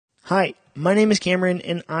Hi, my name is Cameron,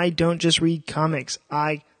 and I don't just read comics,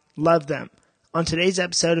 I love them. On today's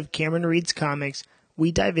episode of Cameron Reads Comics,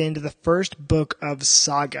 we dive into the first book of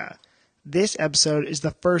Saga. This episode is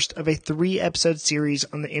the first of a 3-episode series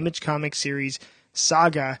on the Image Comics series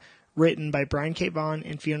Saga, written by Brian K. Vaughan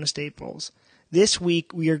and Fiona Staples. This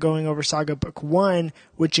week, we are going over Saga Book 1,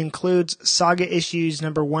 which includes Saga issues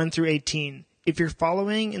number 1 through 18. If you're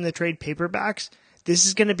following in the trade paperbacks, this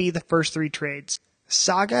is going to be the first 3 trades.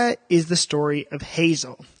 Saga is the story of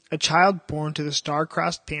Hazel, a child born to the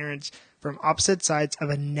star-crossed parents from opposite sides of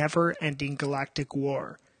a never-ending galactic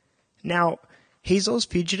war. Now, Hazel's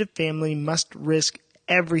fugitive family must risk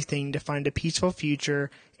everything to find a peaceful future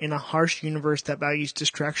in a harsh universe that values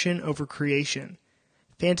destruction over creation.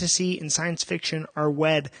 Fantasy and science fiction are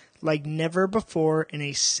wed like never before in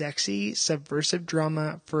a sexy, subversive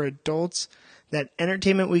drama for adults that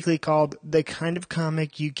Entertainment Weekly called the kind of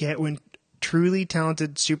comic you get when truly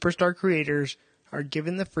talented superstar creators are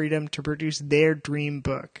given the freedom to produce their dream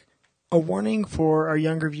book. A warning for our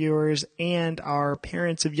younger viewers and our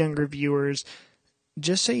parents of younger viewers,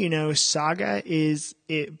 just so you know, Saga is,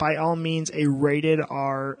 by all means, a rated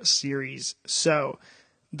R series. So,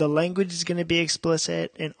 the language is going to be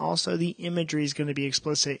explicit, and also the imagery is going to be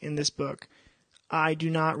explicit in this book. I do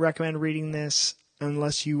not recommend reading this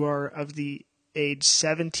unless you are of the age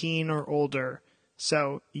 17 or older.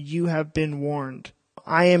 So, you have been warned.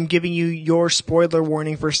 I am giving you your spoiler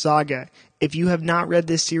warning for Saga. If you have not read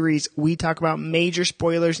this series, we talk about major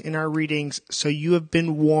spoilers in our readings, so you have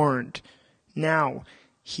been warned. Now,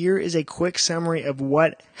 here is a quick summary of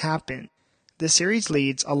what happened. The series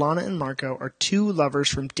leads, Alana and Marco, are 2 lovers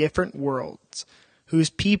from different worlds,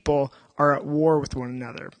 whose people are at war with one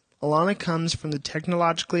another. Alana comes from the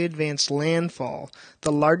technologically advanced Landfall,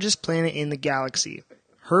 the largest planet in the galaxy.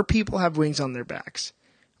 Her people have wings on their backs.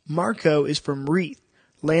 Marco is from Wreath,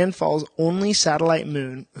 Landfall's only satellite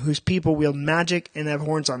moon, whose people wield magic and have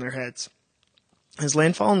horns on their heads. As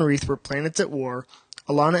Landfall and Wreath were planets at war,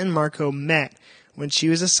 Alana and Marco met when she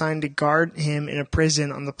was assigned to guard him in a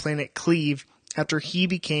prison on the planet Cleve after he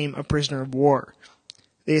became a prisoner of war.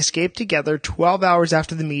 They escaped together 12 hours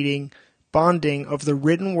after the meeting, bonding over the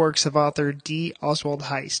written works of author D. Oswald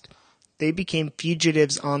Heist. They became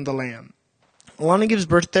fugitives on the lam. Alana gives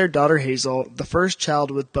birth to their daughter Hazel, the first child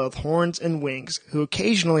with both horns and wings, who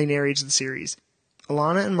occasionally narrates the series.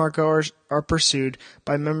 Alana and Marco are pursued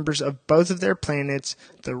by members of both of their planets,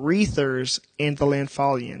 the Wreathers and the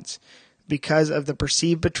Landfallians, because of the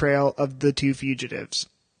perceived betrayal of the 2 fugitives.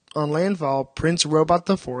 On Landfall, Prince Robot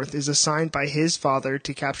IV is assigned by his father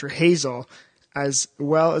to capture Hazel, as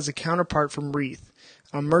well as a counterpart from Wreath,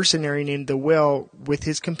 a mercenary named The Will, with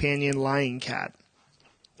his companion Lying Cat.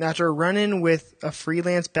 After a run-in with a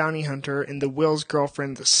freelance bounty hunter and The Will's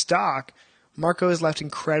girlfriend, The Stock, Marco is left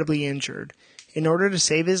incredibly injured. In order to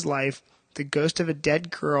save his life, the ghost of a dead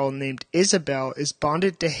girl named Isabel is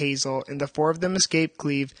bonded to Hazel, and the 4 of them escape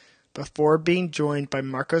Cleve before being joined by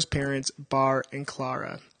Marco's parents, Bar and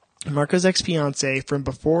Clara. Marco's ex-fiancée from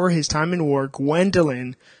before his time in war,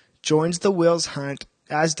 Gwendolyn, joins the Will's hunt,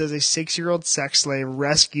 as does a 6-year-old sex slave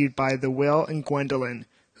rescued by the Will and Gwendolyn,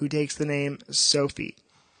 who takes the name Sophie.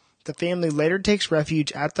 The family later takes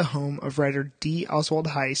refuge at the home of writer D. Oswald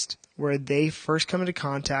Heist, where they first come into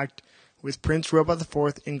contact with Prince Robot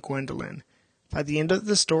IV and Gwendolyn. By the end of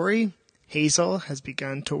the story, Hazel has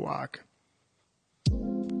begun to walk.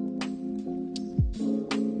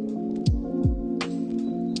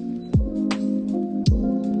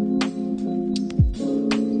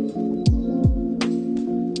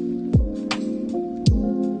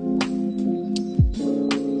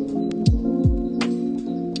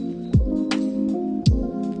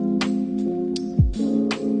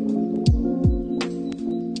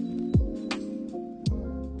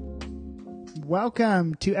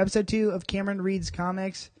 Welcome to episode 2 of Cameron Reads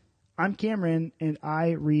Comics. I'm Cameron, and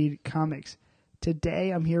I read comics.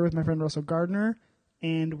 Today, I'm here with my friend Russell Gardner,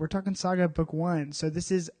 and we're talking Saga Book 1. So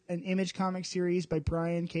this is an Image Comics series by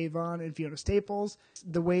Brian K. Vaughan and Fiona Staples.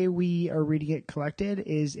 The way we are reading it collected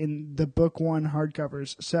is in the Book 1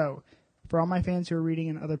 hardcovers. So for all my fans who are reading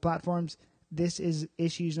in other platforms, this is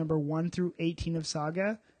issues number 1 through 18 of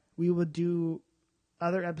Saga. We will do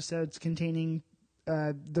other episodes containing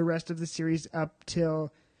the rest of the series up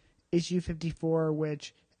till issue 54,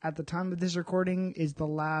 which at the time of this recording is the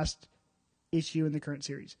last issue in the current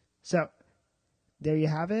series. So there you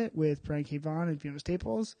have it with Brian K. Vaughan and Fiona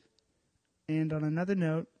Staples. And on another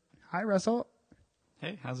note, hi Russell.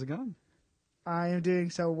 Hey, how's it going? I am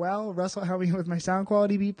doing so well. Russell helped me with my sound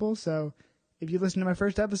quality, people. So if you listen to my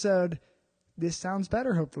first episode, this sounds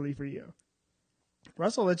better, hopefully, for you.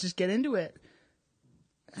 Russell, let's just get into it.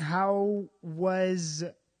 how was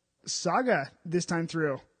Saga this time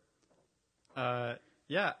through?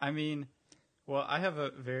 Yeah, I mean, well, I have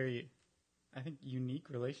a very, I think, unique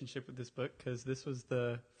relationship with this book because this was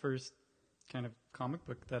the first kind of comic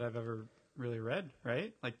book that I've ever really read,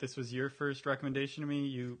 right? Like, this was your first recommendation to me.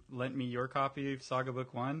 You lent me your copy of Saga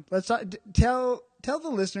Book 1. Let's tell the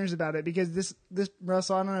listeners about it, because this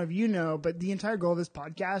Russell, I don't know if you know, but the entire goal of this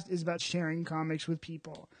podcast is about sharing comics with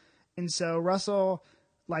people. And so Russell,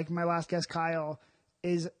 like my last guest Kyle,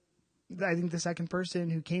 is I think the second person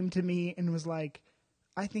who came to me and was like,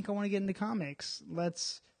 I think I want to get into comics.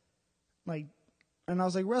 Let's like, and I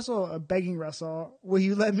was like, Russell, begging Russell, will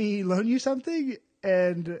you let me loan you something?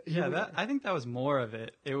 And I think that was more of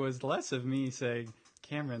it. It was less of me saying,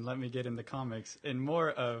 Cameron, let me get into comics, and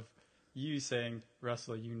more of you saying,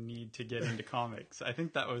 Russell, you need to get into comics. I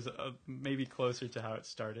think that was maybe closer to how it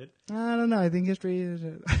started. I don't know. I think history is.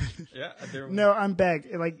 Yeah. No, I'm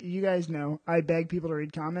beg. Like, you guys know, I beg people to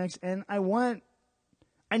read comics, and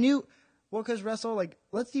because Russell, like,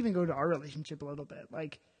 let's even go to our relationship a little bit.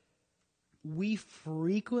 Like, we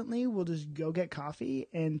frequently will just go get coffee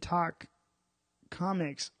and talk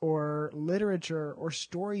comics or literature or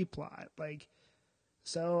story plot. Like,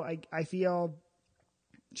 so I feel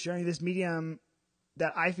sharing this medium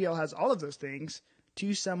that I feel has all of those things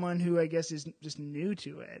to someone who I guess is just new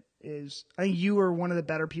to it I think you were one of the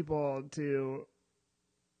better people to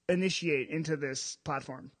initiate into this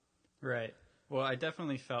platform. Right. Well, I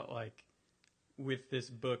definitely felt like with this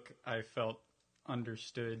book, I felt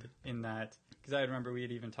understood in that, because I remember we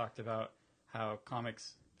had even talked about how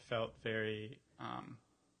comics felt very,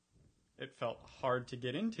 it felt hard to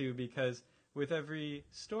get into because with every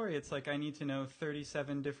story, it's like I need to know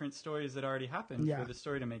 37 different stories that already happened for the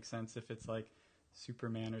story to make sense if it's like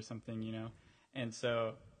Superman or something, you know? And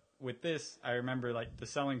so with this, I remember like the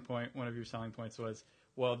selling point, one of your selling points was,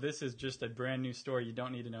 well, this is just a brand new story. You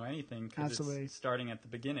don't need to know anything because it's starting at the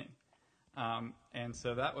beginning. And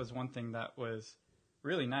so that was one thing that was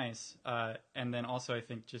really nice. And then also I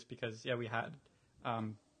think just because, we had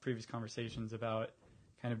previous conversations about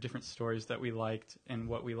kind of different stories that we liked and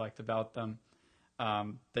what we liked about them,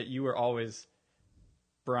 that you were always,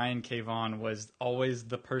 Brian K. Vaughan was always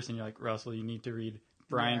the person you're like, Russell, you need to read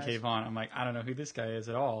Brian K. Vaughan. I'm like, I don't know who this guy is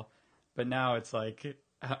at all. But now it's like,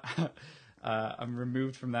 I'm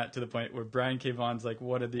removed from that to the point where Brian K. Vaughan's like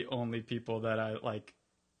one of the only people that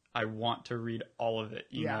I want to read all of it,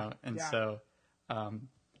 you know? And so,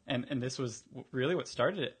 and this was really what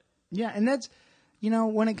started it. Yeah. And that's,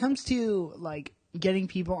 when it comes to like getting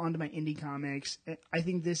people onto my indie comics, I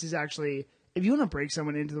think this is actually, if you want to break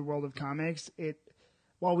someone into the world of comics,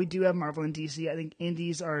 while we do have Marvel and DC, I think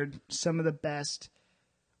indies are some of the best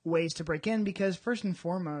ways to break in because first and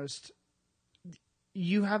foremost,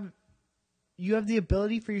 you have the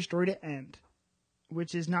ability for your story to end,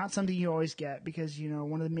 which is not something you always get because,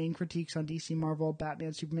 one of the main critiques on DC, Marvel,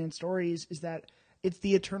 Batman, Superman stories is that it's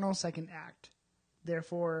the eternal second act.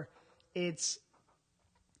 Therefore,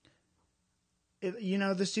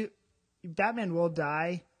 Batman will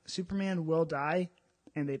die, Superman will die,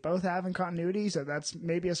 and they both have in continuity, so that's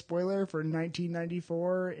maybe a spoiler for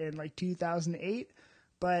 1994 and like 2008.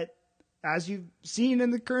 But as you've seen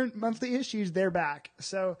in the current monthly issues, they're back.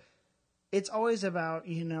 So it's always about,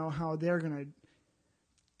 how they're going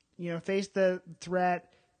to, face the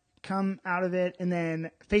threat, come out of it, and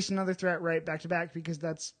then face another threat right back to back because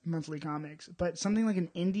that's monthly comics. But something like an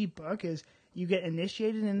indie book is you get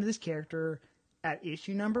initiated into this character at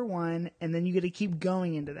issue number 1, and then you get to keep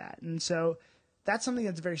going into that. And so that's something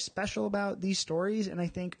that's very special about these stories. And I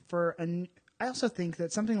think I also think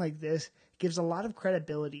that something like this gives a lot of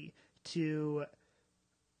credibility to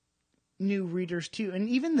new readers too, and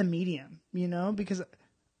even the medium, because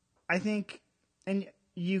I think, and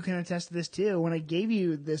you can attest to this too, when I gave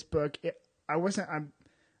you this book, I'm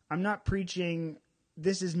not preaching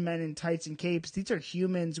this is men in tights and capes. These are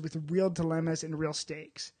humans with real dilemmas and real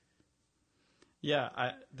stakes.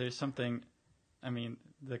 Yeah, there's something,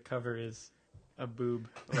 the cover is a boob,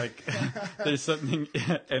 like there's something,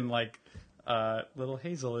 and like little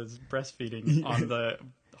Hazel is breastfeeding on the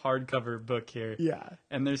hardcover book here. Yeah.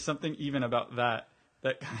 And there's something even about that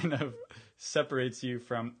kind of separates you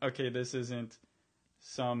from, okay, this isn't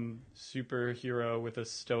some superhero with a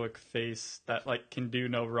stoic face that like can do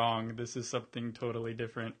no wrong. This is something totally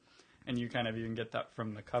different. And you kind of even get that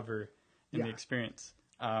from the cover in the experience.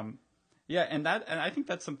 And I think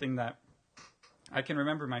that's something that I can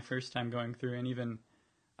remember my first time going through, and even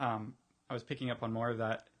I was picking up on more of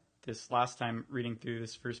that this last time reading through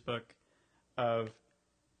this first book of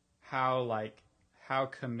how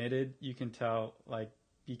committed you can tell like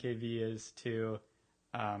BKV is to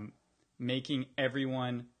making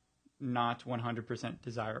everyone not 100%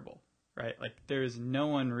 desirable, right? Like there is no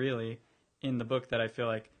one really in the book that I feel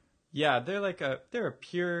like, yeah, they're a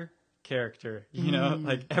pure character, you know,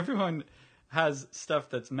 like everyone has stuff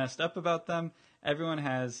that's messed up about them. Everyone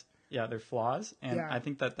has, their flaws. And I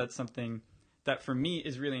think that that's something that for me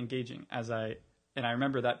is really engaging and I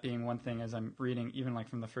remember that being one thing as I'm reading, even like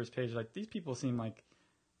from the first page, like these people seem like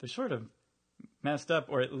they're sort of messed up,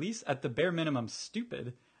 or at least at the bare minimum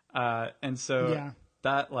stupid. And so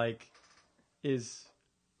that like is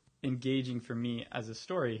engaging for me as a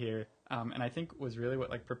story here. And I think was really what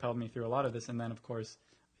like propelled me through a lot of this. And then of course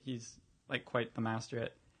he's like quite the master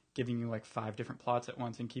at giving you like 5 different plots at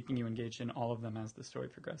once and keeping you engaged in all of them as the story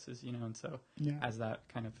progresses, you know? And so as that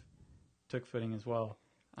kind of took footing as well.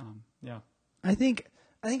 I think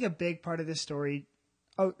a big part of this story.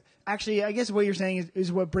 Oh, actually, I guess what you're saying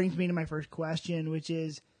is what brings me to my first question, which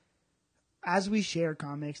is, as we share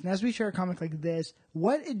comics and as we share a comic like this,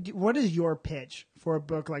 what is your pitch for a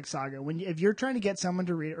book like Saga? If you're trying to get someone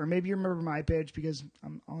to read it, or maybe you remember my pitch because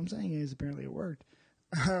all I'm saying is apparently it worked.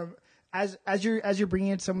 As you're bringing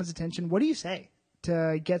it to someone's attention, what do you say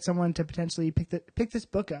to get someone to potentially pick this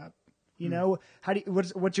book up? You know,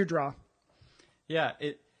 what's your draw? Yeah,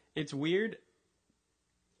 it's weird.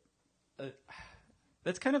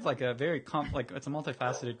 That's kind of like a very it's a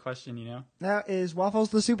multifaceted question, you know? That is Waffles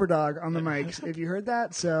the Super Dog on the mics, if you heard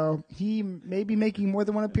that. So he may be making more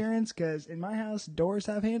than one appearance because in my house, doors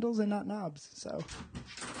have handles and not knobs. So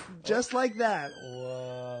just like that.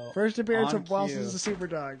 Whoa. First appearance of Waffles the Super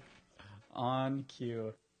Dog. On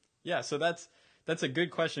cue. Yeah, so that's a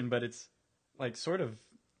good question, but it's like sort of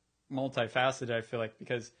multifaceted, I feel like,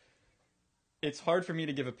 because it's hard for me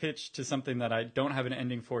to give a pitch to something that I don't have an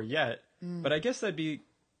ending for yet. But I guess that'd be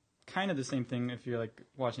kind of the same thing if you're like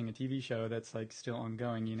watching a TV show that's like still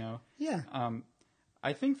ongoing, you know? Yeah.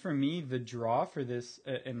 I think for me, the draw for this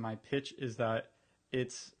in my pitch is that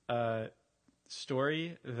it's a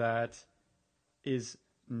story that is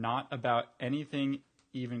not about anything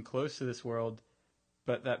even close to this world,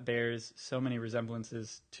 but that bears so many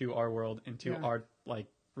resemblances to our world and to our like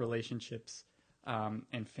relationships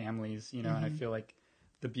and families, you know? And I feel like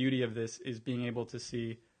the beauty of this is being able to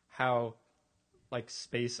see how like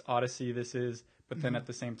space odyssey this is, but then at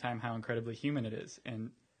the same time how incredibly human it is, and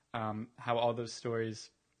how all those stories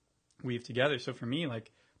weave together. So for me,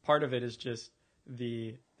 like part of it is just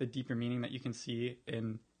the deeper meaning that you can see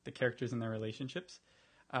in the characters and their relationships,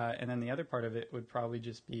 and then the other part of it would probably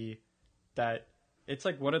just be that it's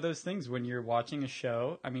like one of those things when you're watching a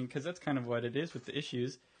show. I mean, because that's kind of what it is with the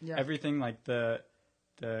issues. Everything like the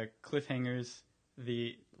cliffhangers,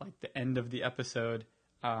 the end of the episode.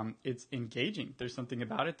 It's engaging. There's something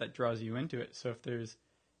about it that draws you into it. So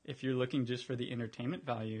if you're looking just for the entertainment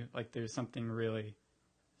value, like there's something really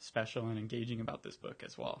special and engaging about this book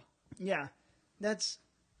as well. Yeah,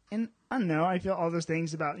 and I don't know. I feel all those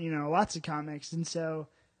things about, you know, lots of comics. And so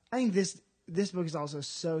I think this book is also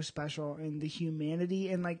so special in the humanity.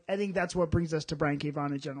 And like, I think that's what brings us to Brian K.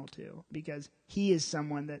 Vaughan in general too, because he is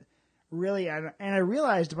someone that really, and I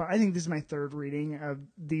realized I think this is my 3rd reading of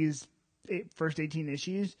these first 18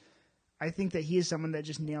 issues. I think that he is someone that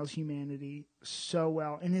just nails humanity so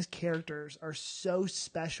well, and his characters are so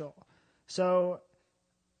special. So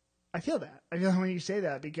I feel that. I feel when you say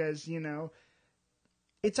that, because, you know,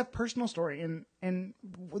 it's a personal story, and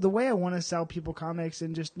the way I want to sell people comics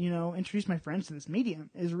and just, you know, introduce my friends to this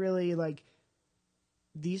medium is really like,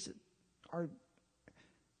 these are,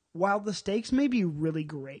 while the stakes may be really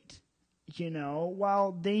great, you know,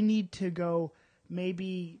 while they need to go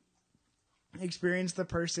maybe experience the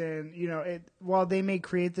person, you know, while they may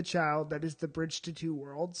create the child that is the bridge to 2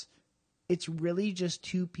 worlds, it's really just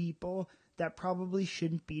 2 people that probably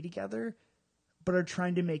shouldn't be together, but are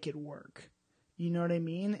trying to make it work. You know what I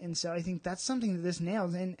mean? And so I think that's something that this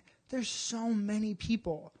nails. And there's so many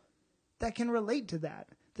people that can relate to that.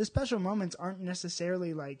 The special moments aren't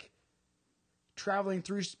necessarily like traveling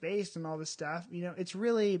through space and all this stuff. You know, it's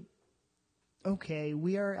really, okay,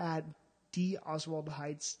 we are at D. Oswald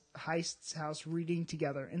Heist's house reading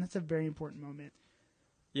together, and that's a very important moment.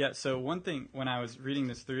 Yeah, so one thing when I was reading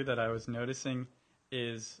this through that I was noticing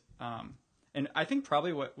is, and I think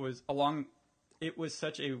probably what was it was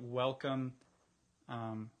such a welcome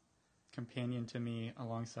companion to me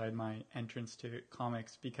alongside my entrance to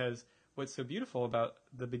comics, because what's so beautiful about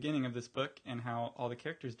the beginning of this book and how all the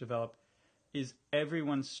characters develop is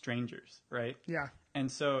everyone's strangers, right? Yeah. And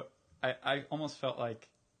so I almost felt like,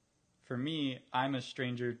 for me, I'm a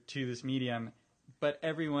stranger to this medium, but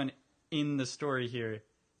everyone in the story here,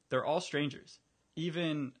 they're all strangers.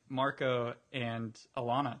 Even Marco and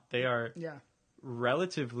Alana, they are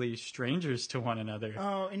relatively strangers to one another.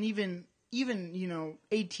 Oh, and even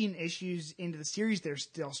 18 issues into the series, they're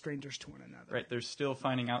still strangers to one another. Right, they're still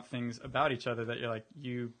finding out things about each other that you're like,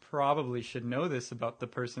 you probably should know this about the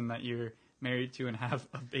person that you're married to and have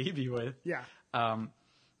a baby with. Yeah.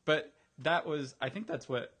 But I think that's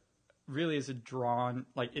what really is it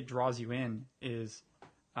draws you in is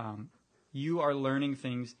you are learning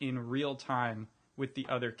things in real time with the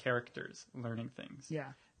other characters learning things.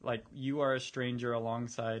 Yeah. Like you are a stranger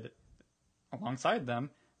alongside them,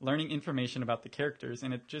 learning information about the characters,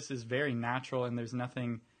 and it just is very natural, and there's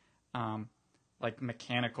nothing like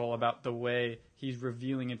mechanical about the way he's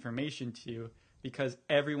revealing information to you, because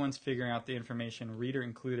everyone's figuring out the information, reader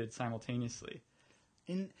included, simultaneously.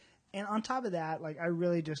 And on top of that, like I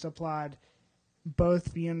really just applaud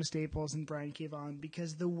both Fiona Staples and Brian K. Vaughan,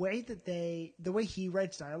 because the way he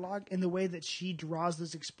writes dialogue and the way that she draws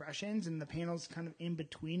those expressions and the panels kind of in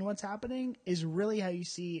between what's happening is really how you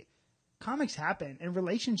see comics happen and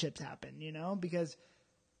relationships happen, because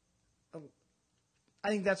I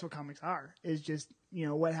think that's what comics are, is just,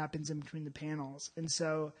 what happens in between the panels. And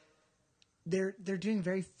so they're doing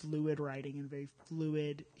very fluid writing and very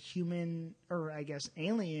fluid human, or I guess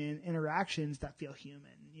alien interactions that feel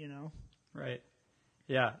human, Right.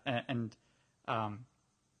 Yeah. And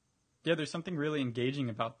there's something really engaging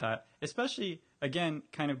about that, especially, again,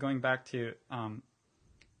 kind of going back to,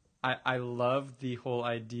 I love the whole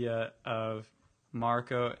idea of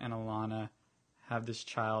Marco and Alana have this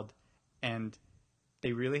child and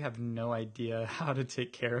they really have no idea how to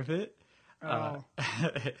take care of it. Oh.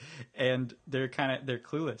 And they're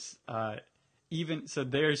clueless. So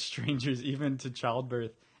they're strangers even to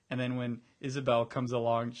childbirth. And then when Isabel comes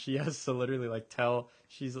along, she has to literally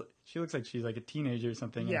she looks like she's like a teenager or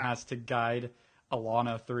something, and has to guide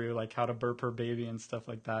Alana through like how to burp her baby and stuff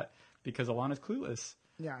like that, because Alana's clueless.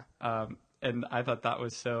 Yeah. And I thought that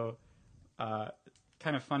was so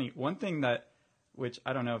kind of funny. One thing which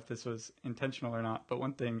I don't know if this was intentional or not, but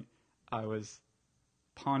one thing I was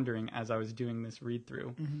pondering as I was doing this read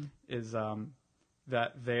through is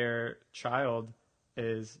that their child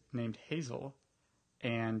is named Hazel.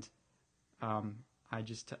 And I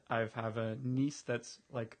have a niece that's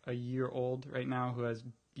like a year old right now who has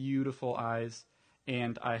beautiful eyes.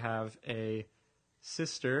 And I have a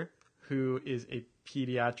sister who is a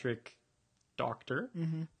pediatric doctor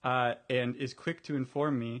and is quick to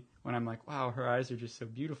inform me when I'm like, wow, her eyes are just so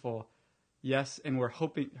beautiful. Yes, and we're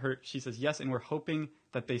hoping, she says, yes, and we're hoping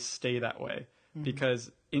that they stay that way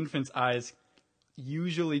because infants' eyes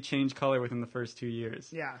usually change color within the first 2 years.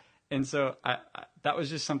 Yeah. And so that was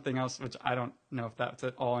just something else, which I don't know if that's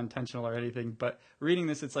at all intentional or anything, but reading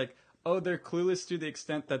this, it's like, oh, they're clueless to the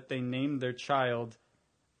extent that they named their child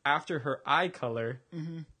after her eye color.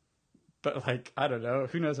 But like, I don't know,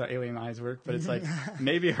 who knows how alien eyes work, but it's like,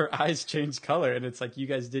 maybe her eyes changed color, and it's like, you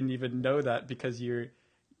guys didn't even know that because you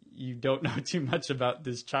don't know too much about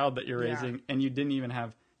this child that you're raising, and you didn't even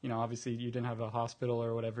have, obviously you didn't have a hospital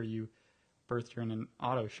or whatever, you birthed her in an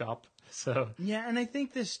auto shop. So yeah, and I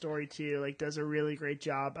think this story too like does a really great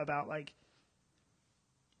job about like,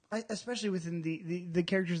 especially within the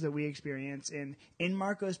characters that we experience in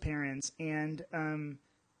Marco's parents and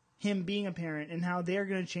him being a parent, and how they're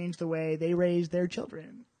going to change the way they raise their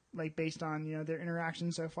children, like based on their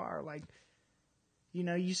interactions so far. Like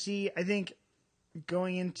you see, I think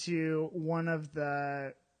going into one of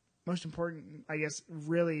the most important, I guess,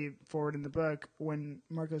 really forward in the book, when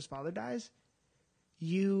Marco's father dies,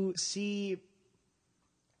 you see,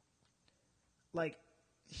 like,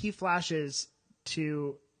 he flashes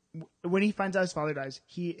to when he finds out his father dies.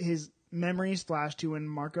 His memories flash to when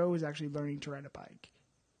Marco was actually learning to ride a bike,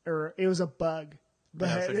 or it was a bug. But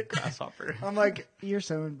yeah, it's like a grasshopper. I'm like, you're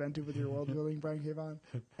so inventive with your world building, Brian K. Vaughan.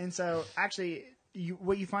 And so, actually,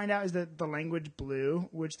 what you find out is that the language blue,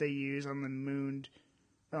 which they use on the moon,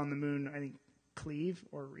 I think, Cleve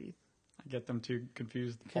or Wreath. I get them too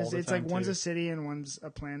confused all the time. Because it's like one's too. a city and one's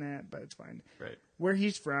a planet, but it's fine. Right. Where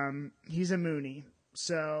he's from, he's a Mooney.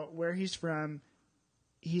 So where he's from,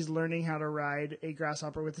 he's learning how to ride a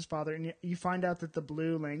grasshopper with his father. And you find out that the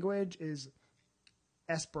blue language is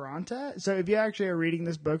Esperanto. So if you actually are reading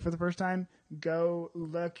this book for the first time, go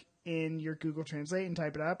look in your Google Translate and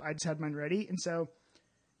type it up. I just had mine ready. And so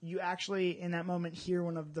you actually, in that moment, hear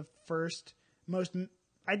one of the first,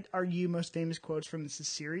 I'd argue, most famous quotes from this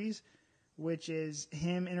series, which is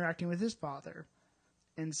him interacting with his father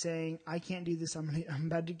and saying, I can't do this. I'm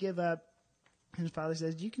about to give up. And his father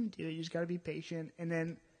says, you can do it. You just got to be patient. And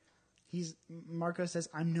then Marco says,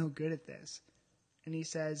 I'm no good at this. And he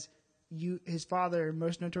says, his father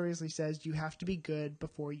most notoriously says, you have to be good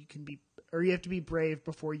before you can be, or you have to be brave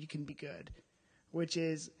before you can be good. which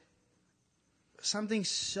is something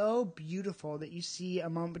so beautiful that you see a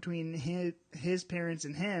moment between his parents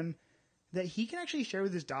and him that he can actually share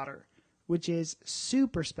with his daughter, which is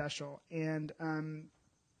super special. And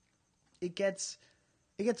it gets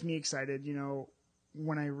me excited,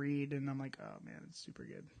 when I read, and I'm like, oh man, it's super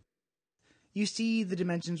good. You see the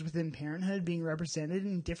dimensions within parenthood being represented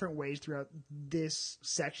in different ways throughout this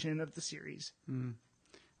section of the series.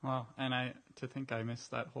 Wow, and to think I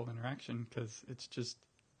missed that whole interaction because it's just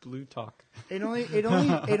blue talk. It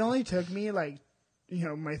only took me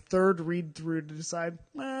my third read through to decide,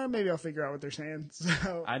 maybe I'll figure out what they're saying.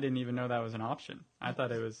 So I didn't even know that was an option. I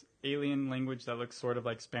thought it was alien language that looks sort of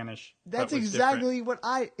like Spanish. That's exactly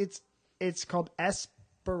different. It's called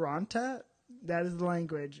Esperanto. That is the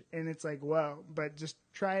language, and it's like, whoa, but just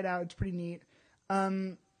try it out. It's pretty neat.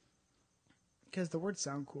 Because the words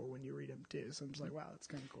sound cool when you read them too. So I'm just like, wow, that's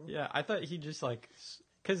kind of cool. Yeah, I thought he just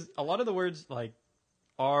because a lot of the words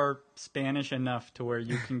are Spanish enough to where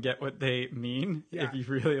you can get what they mean if you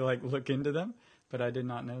really look into them. But I did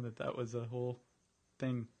not know that was a whole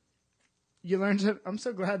thing. You learned it. I'm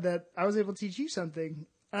so glad that I was able to teach you something.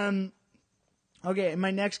 Okay, and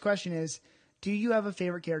my next question is, do you have a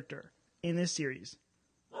favorite character in this series?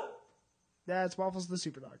 That's Waffles the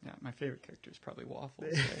Super Dog. Yeah, my favorite character is probably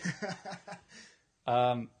Waffles.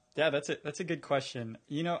 Right? Yeah, that's it. That's a good question.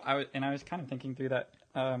 I was kind of thinking through that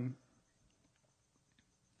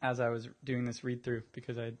as I was doing this read through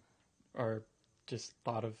because just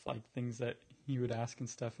thought of things that he would ask and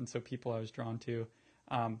stuff, and so people I was drawn to.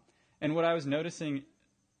 And what I was noticing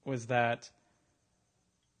was that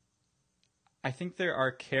I think there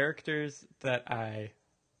are characters that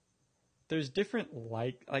there's different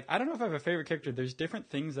I don't know if I have a favorite character. There's different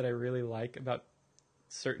things that I really like about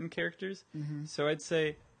certain characters. Mm-hmm. So I'd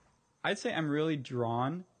say I'm really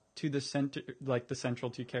drawn to the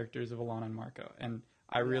central two characters of Alana and Marco, and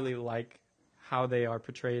I really like how they are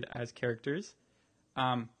portrayed as characters.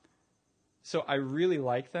 So I really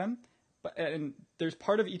like them, and there's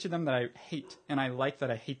part of each of them that I hate, and I like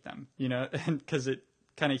that I hate them, and because it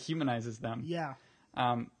kind of humanizes them. Yeah.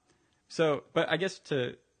 But I guess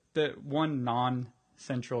the one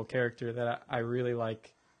non-central character that I really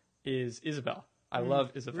like is Isabel. I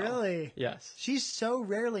love Isabel. Really? Yes. She's so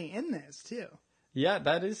rarely in this, too. Yeah,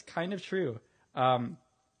 that is kind of true.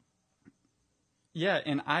 Yeah,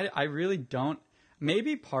 and I really don't.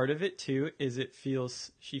 Maybe part of it, too, is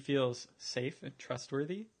she feels safe and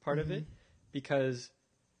trustworthy, part of it, because,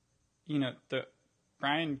 the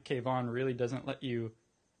Brian K. Vaughan really doesn't let you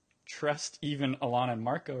trust even Alana and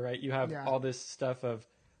Marco, right? You have all this stuff of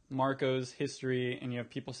Marco's history, and you have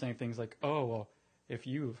people saying things like, oh, well, if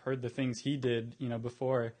you've heard the things he did,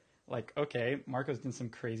 before, okay, Marco's done some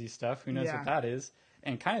crazy stuff. Who knows what that is?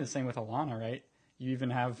 And kind of the same with Alana, right? You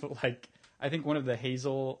even have, I think one of the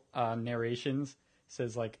Hazel narrations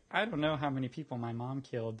says, I don't know how many people my mom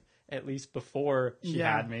killed, at least before she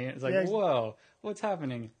had me. It's whoa, what's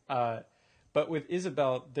happening? But with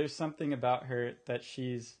Isabel, there's something about her that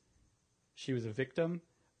she was a victim.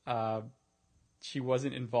 She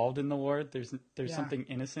wasn't involved in the war. There's something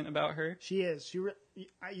innocent about her. She is.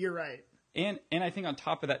 You're right. And I think on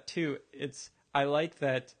top of that too, I like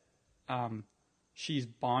that she's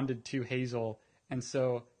bonded to Hazel, and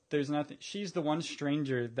so there's nothing. She's the one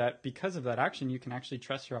stranger that because of that action you can actually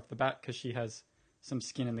trust her off the bat because she has some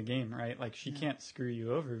skin in the game, right? She can't screw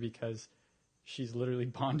you over because she's literally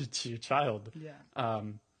bonded to your child. Yeah.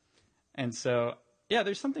 And so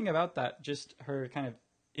there's something about that, just her kind of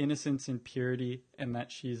innocence and purity, and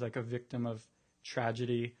that she's a victim of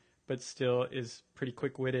tragedy, but still is pretty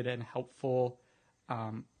quick-witted and helpful.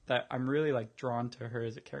 That I'm really drawn to her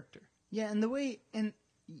as a character. Yeah, and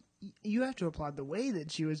you have to applaud the way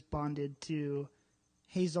that she was bonded to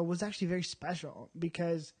Hazel was actually very special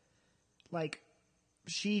because,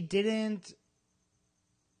 she didn't.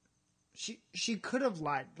 She could have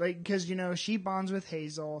lied, because she bonds with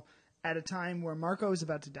Hazel at a time where Marco is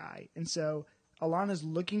about to die, and so Alana's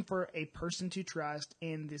looking for a person to trust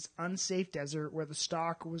in this unsafe desert where the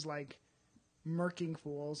stock was murking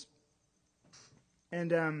fools.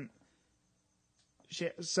 And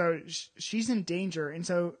she's in danger, and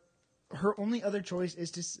so her only other choice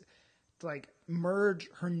is to merge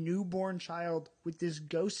her newborn child with this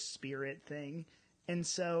ghost spirit thing. And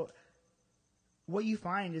so what you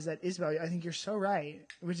find is that Isabel, I think you're so right,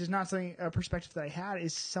 which is not a perspective that I had,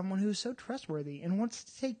 is someone who's so trustworthy and wants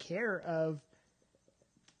to take care of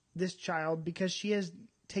this child because she has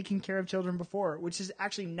taken care of children before, which is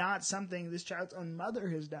actually not something this child's own mother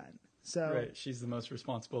has done. So right, she's the most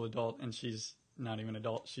responsible adult, and she's not even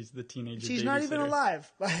adult. She's the teenager. She's not even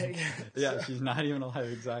alive. Like, yeah, she's not even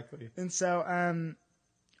alive. Exactly. And so,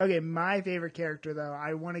 okay, my favorite character though.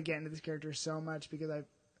 I want to get into this character so much because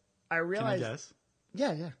I realized. Can I guess?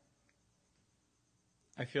 Yeah.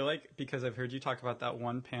 I feel like because I've heard you talk about that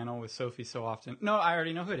one panel with Sophie so often. No, I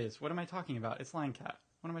already know who it is. What am I talking about? It's Lion Cat.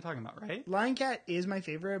 What am I talking about? Right? Lion Cat is my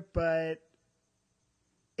favorite, but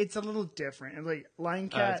it's a little different. Like Lion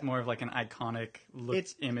Cat, it's more of like an iconic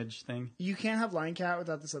image thing. You can't have Lion Cat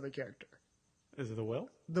without this other character. Is it the Will?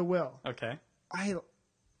 The Will. Okay. Oh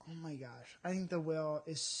my gosh, I think the Will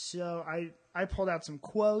is so. I pulled out some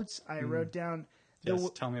quotes. I wrote down.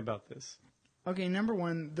 Tell me about this. Okay, number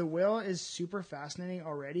one, the Will is super fascinating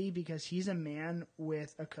already because he's a man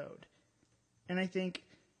with a code, and I think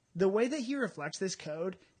the way that he reflects this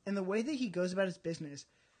code and the way that he goes about his business.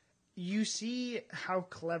 You see how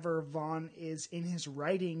clever Vaughn is in his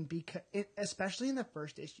writing, especially in the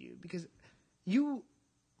first issue, because you,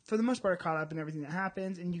 for the most part, are caught up in everything that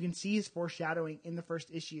happens, and you can see his foreshadowing in the first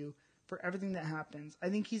issue for everything that happens. I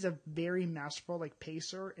think he's a very masterful, like,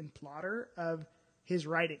 pacer and plotter of his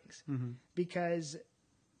writings, because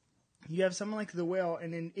you have someone like the Will,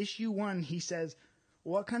 and in issue 1, he says,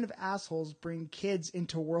 "What kind of assholes bring kids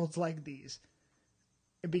into worlds like these?"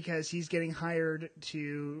 Because he's getting hired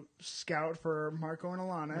to scout for Marco and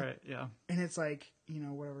Alana. Right, yeah. And it's like,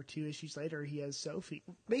 2 issues later, he has Sophie.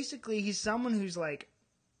 Basically, he's someone who's like,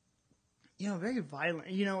 very violent.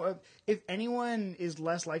 If anyone is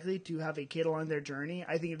less likely to have a kid along their journey,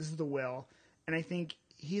 I think this is the Will. And I think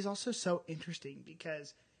he's also so interesting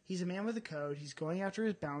because he's a man with a code. He's going after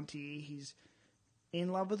his bounty. He's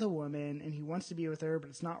in love with a woman, and he wants to be with her,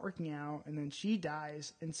 but it's not working out. And then she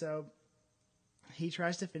dies. And so he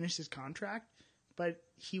tries to finish his contract, but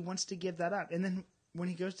he wants to give that up. And then when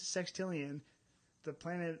he goes to Sextillion, the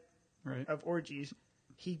planet of orgies,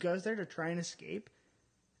 he goes there to try and escape.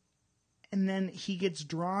 And then he gets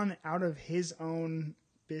drawn out of his own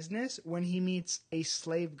business when he meets a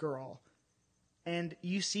slave girl. And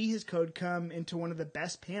you see his code come into one of the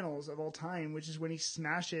best panels of all time, which is when he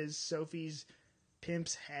smashes Sophie's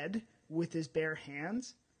pimp's head with his bare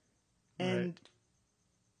hands. And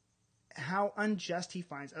how unjust he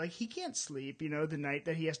finds. Like, he can't sleep, the night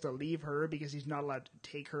that he has to leave her because he's not allowed to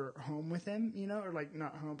take her home with him, or like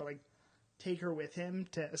not home, but like take her with him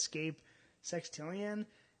to escape Sextillion.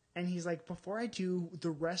 And he's like, before I do the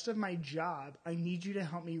rest of my job, I need you to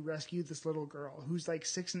help me rescue this little girl who's like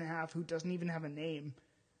 6.5, who doesn't even have a name.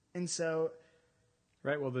 And so.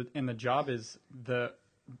 Right. Well, the job is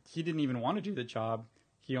he didn't even want to do the job.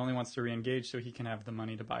 He only wants to re-engage so he can have the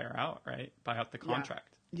money to buy her out, right? Buy out the contract.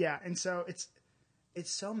 Yeah, and so it's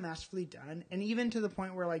so masterfully done, and even to the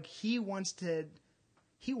point where like he wants to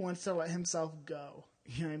let himself go.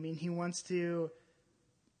 You know what I mean?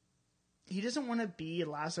 He doesn't want to be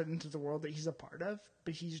lassoed into the world that he's a part of,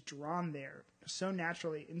 but he's drawn there so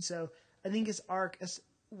naturally. And so I think his arc,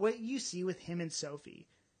 what you see with him and Sophie,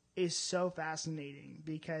 is so fascinating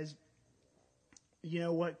because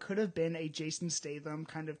what could have been a Jason Statham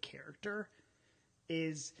kind of character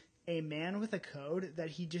is a man with a code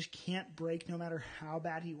that he just can't break no matter how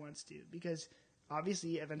bad he wants to, because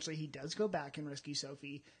obviously eventually he does go back and rescue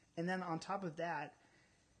Sophie, and then on top of that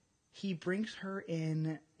he brings her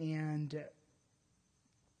in and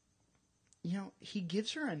he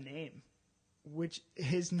gives her a name, which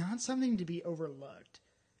is not something to be overlooked,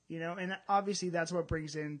 and obviously that's what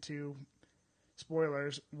brings into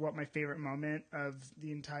spoilers what my favorite moment of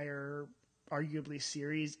the entire arguably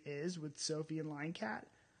series is with Sophie and Lion Cat.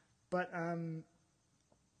 But when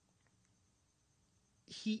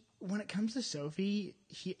it comes to Sophie,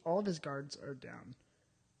 all of his guards are down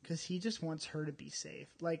because he just wants her to be safe.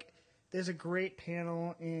 Like, there's a great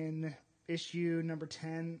panel in issue number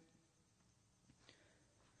 10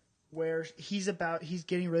 where he's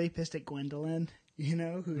getting really pissed at Gwendolyn,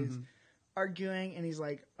 who is arguing, and he's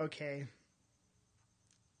like, okay,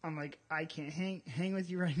 I'm like, I can't hang with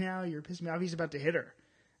you right now. You're pissing me off. He's about to hit her.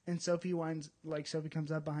 And Sophie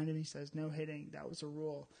comes up behind him. He says, "No hitting. That was a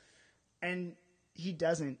rule." And he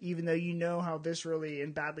doesn't, even though how viscerally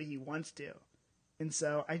and badly he wants to. And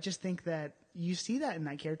so I just think that you see that in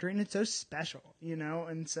that character, and it's so special,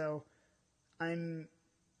 And so I'm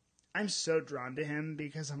so drawn to him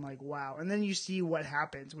because I'm like, wow. And then you see what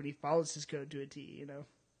happens when he follows his code to a T,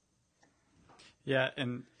 Yeah,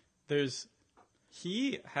 and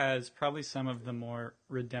he has probably some of the more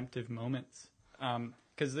redemptive moments.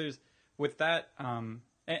 Because there's with that, and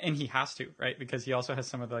he has to, right? Because he also has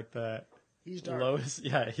some of the he's dark. Lowest,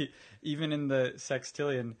 yeah. Even in the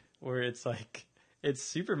Sextillion, where it's like it's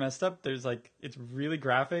super messed up. There's it's really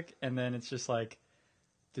graphic, and then it's just like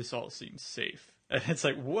this all seems safe. And it's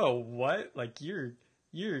like, whoa, what? Like,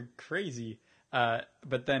 you're crazy.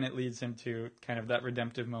 But then it leads him to kind of that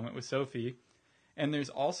redemptive moment with Sophie. And there's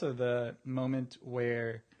also the moment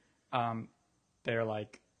where they're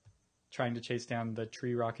like trying to chase down the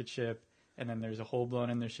tree rocket ship, and then there's a hole blown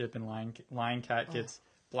in their ship, and Lion Cat gets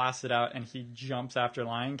blasted out, and he jumps after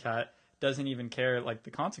Lion Cat, doesn't even care like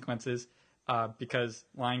the consequences, because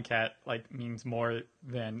Lion Cat like means more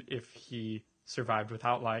than if he survived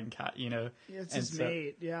without Lion Cat, you know? Yeah, it's his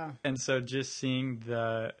mate, yeah. And so just seeing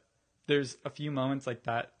there's a few moments like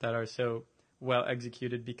that are so well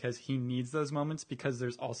executed because he needs those moments, because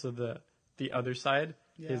there's also the other side,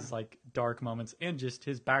 his like dark moments, and just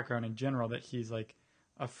his background in general, that he's like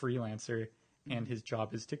a freelancer and his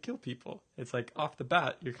job is to kill people. It's like off the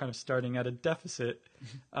bat, you're kind of starting at a deficit.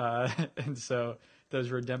 And so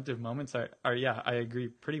those redemptive moments are, yeah, I agree,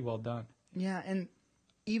 pretty well done. Yeah, and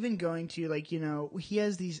even going to, like, you know, he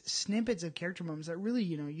has these snippets of character moments that really,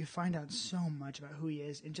 you know, you find out so much about who he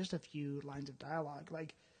is in just a few lines of dialogue.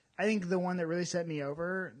 Like, I think the one that really set me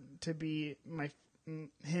over to be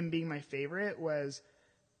him being my favorite was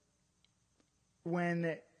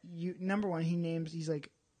when number one, he's like,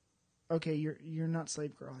 okay, you're not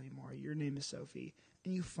Slave Girl anymore. Your name is Sophie.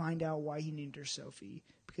 And you find out why he named her Sophie,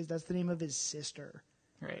 because that's the name of his sister.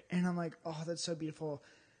 Right. And I'm like, oh, that's so beautiful.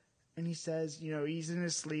 And he says, you know, he's in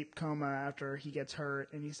his sleep coma after he gets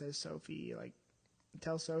hurt, and he says, Sophie, like,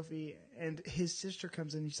 tell Sophie. And his sister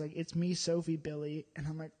comes in, and she's like, it's me, Sophie, Billy. And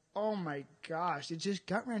I'm like, oh my gosh, it's just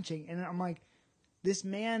gut-wrenching. And I'm like, this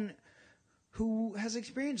man who has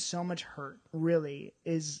experienced so much hurt, really,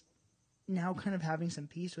 is now kind of having some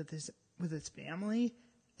peace with his family.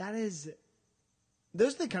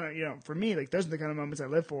 Those are the kind of, you know, for me, like, those are the kind of moments I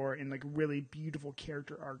live for, in like really beautiful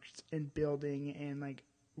character arcs and building, and like,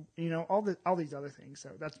 you know, all these other things. So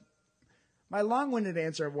that's my long-winded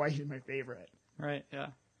answer of why he's my favorite. Right, yeah.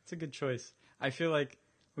 It's a good choice. I feel like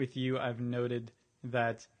with you, I've noted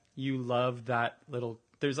that you love that little,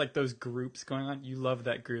 there's like those groups going on. You love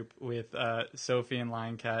that group with Sophie and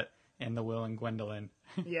Lion Cat and the Will and Gwendolyn.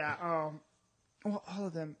 Yeah, well, all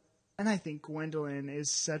of them. And I think Gwendolyn is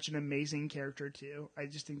such an amazing character too. I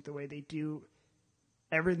just think the way they do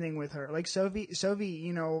everything with her, like Sophie,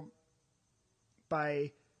 you know,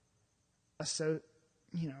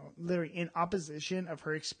 literally in opposition of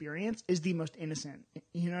her experience, is the most innocent.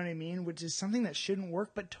 You know what I mean? Which is something that shouldn't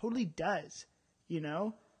work, but totally does. You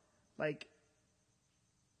know, like,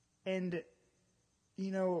 and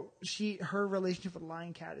you know, her relationship with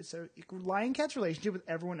Lion Cat is so. Lion Cat's relationship with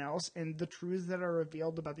everyone else and the truths that are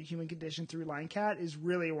revealed about the human condition through Lion Cat is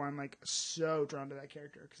really why I'm like so drawn to that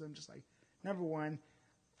character, because I'm just like, number one,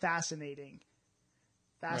 fascinating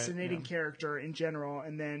character in general,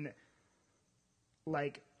 and then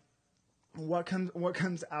like what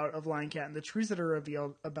comes out of Lion Cat and the truths that are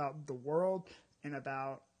revealed about the world and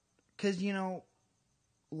about, because you know,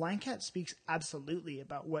 Lion Cat speaks absolutely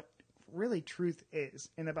about what really truth is,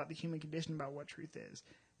 and about the human condition, about what truth is.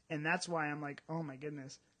 And that's why I'm like, oh my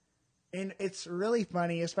goodness. And it's really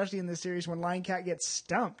funny, especially in this series, when Lion Cat gets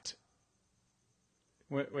stumped.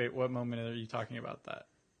 Wait, what moment are you talking about that?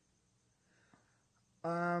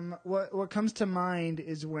 What comes to mind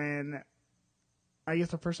is when, I guess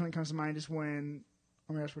the first one that comes to mind is when,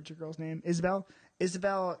 oh my gosh, what's your girl's name? Isabel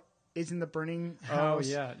is in the burning house. Oh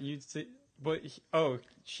yeah, you'd see. But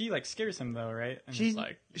she like scares him though, right? And she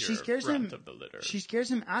scares him of the litter. She scares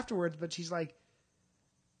him afterwards, but she's like,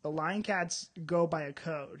 the Lion Cats go by a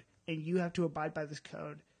code, and you have to abide by this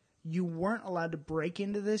code. You weren't allowed to break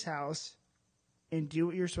into this house and do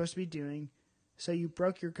what you're supposed to be doing, so you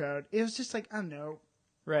broke your code. It was just like, I don't know.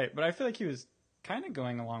 Right, but I feel like he was kind of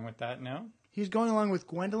going along with that. No, he was going along with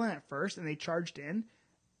Gwendolyn at first, and they charged in.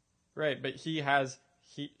 Right, but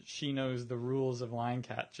she knows the rules of Lion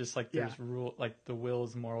Cat, just like there's like the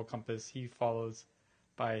Will's moral compass. He follows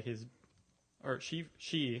by his, or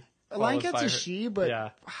she. Lion Cat's a she,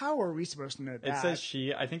 but how are we supposed to know that? It says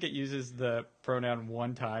she. I think it uses the pronoun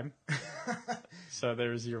one time. So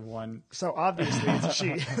there's your one. So obviously it's a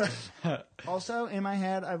she. Also, in my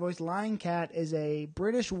head, I voiced Lion Cat as a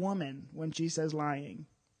British woman when she says lying.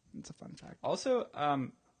 It's a fun fact. Also,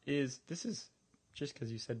 this is just because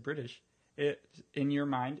you said British. In your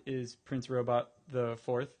mind, is Prince Robot the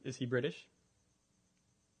Fourth? Is he British?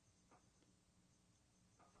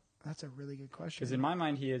 That's a really good question. Because in my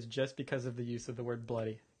mind, he is, just because of the use of the word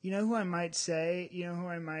bloody. You know who I might say?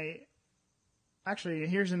 Actually,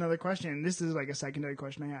 here's another question. This is like a secondary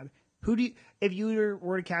question I had. Who do you, if you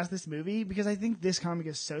were to cast this movie, because I think this comic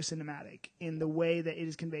is so cinematic in the way that it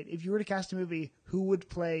is conveyed. If you were to cast a movie, who would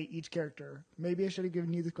play each character? Maybe I should have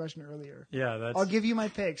given you the question earlier. Yeah, I'll give you my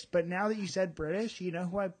picks, but now that you said British, you know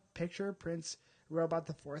who I picture Prince Robot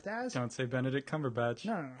the Fourth as? Don't say Benedict Cumberbatch.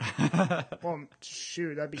 No. Well,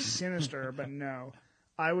 shoot, that'd be sinister, but no.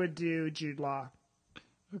 I would do Jude Law.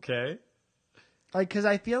 Okay. Like, because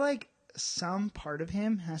I feel like some part of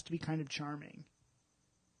him has to be kind of charming.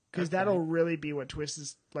 Because that'll really be what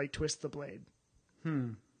twists the blade.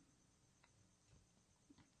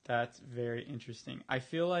 That's very interesting. I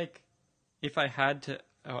feel like if I had to,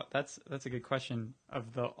 that's a good question.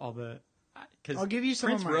 Because I'll give you some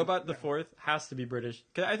Prince of mine. Robot the Fourth has to be British.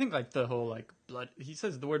 Because I think like the whole like blood. He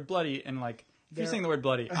says the word bloody, and like if you're saying the word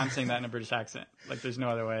bloody, I'm saying that in a British accent. Like there's no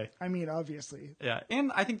other way. I mean, obviously. Yeah,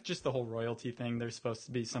 and I think just the whole royalty thing. There's supposed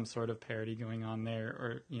to be some sort of parody going on there,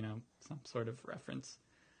 or some sort of reference.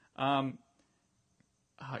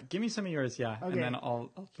 Give me some of yours, yeah, Okay. and then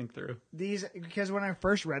I'll think through. These, because when I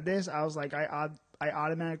first read this, I was like, I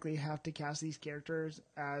automatically have to cast these characters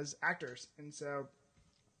as actors, and so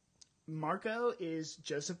Marco is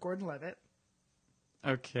Joseph Gordon-Levitt.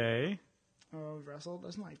 Okay. Oh, Russell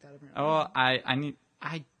doesn't like that apparently. Oh,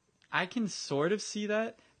 I can sort of see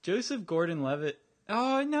that. Joseph Gordon-Levitt.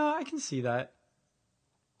 Oh no, I can see that.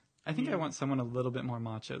 I think I want someone a little bit more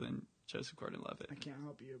macho than Joseph Gordon-Levitt. I can't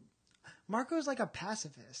help you. Marco's like a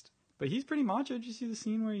pacifist. But he's pretty macho. Did you see the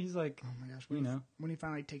scene where he's like, Oh my gosh, when he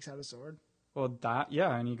finally takes out a sword. Well,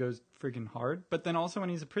 and he goes freaking hard. But then also when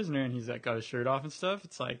he's a prisoner and he's like got his shirt off and stuff,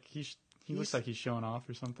 it's like he looks like he's showing off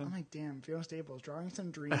or something. I'm like, damn, Fiona Staples drawing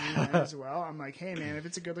some dreamy men as well. I'm like, hey man, if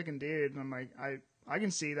it's a good looking dude, and I'm like, I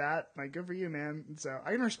can see that. Like, good for you, man. And so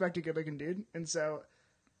I can respect a good looking dude. And so,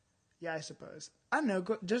 yeah, I suppose. I don't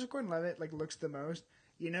know. Joseph Gordon-Levitt like looks the most.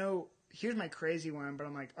 Here's my crazy one, but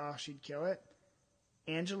I'm like, oh, she'd kill it.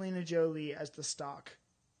 Angelina Jolie as the Stock.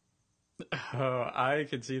 Oh, I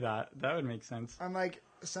could see that. That would make sense. I'm like,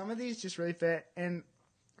 some of these just really fit. And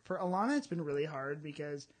for Alana, it's been really hard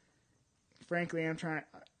because, frankly,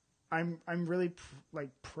 I'm really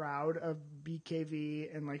proud of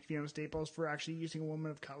BKV and like Fiona Staples for actually using a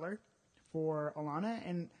woman of color for Alana,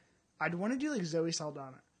 and I'd want to do like Zoe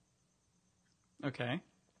Saldana. Okay.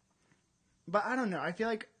 But I don't know. I feel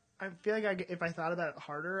like if I thought about it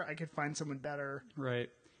harder, I could find someone better.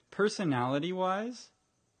 Right. Personality-wise,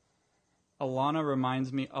 Alana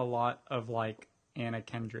reminds me a lot of like Anna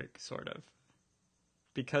Kendrick, sort of,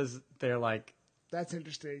 because they're like That's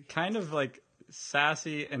interesting. kind of like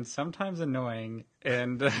sassy and sometimes annoying,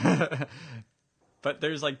 and but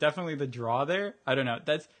there's like definitely the draw there. I don't know.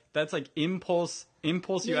 That's like impulse. You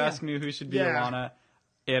Yeah. ask me who should be Yeah. Alana,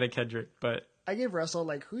 Anna Kendrick, but I gave Russell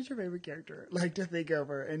like, who's your favorite character? Like to think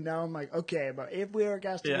over, and now I'm like, okay, but if we were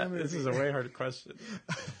casting a movie, this is a way harder question.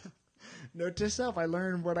 note to self: I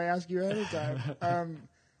learned what I ask you ahead of time.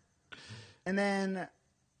 And then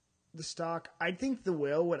the Stock. I think The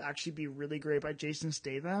Will would actually be really great by Jason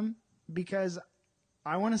Statham because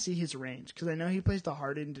I want to see his range because I know he plays the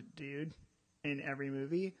hardened dude in every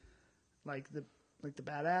movie, like the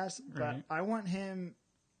badass. But Right. I want him.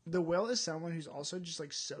 The Will is someone who's also just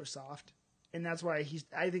like so soft, and that's why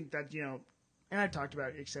I think that and I've talked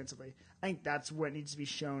about it extensively. I think that's what needs to be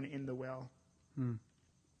shown in The Will.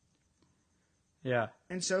 Yeah.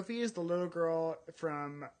 And Sophie is the little girl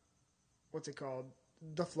from, what's it called?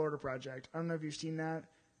 The Florida Project. I don't know if you've seen that.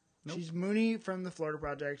 Nope. She's Mooney from The Florida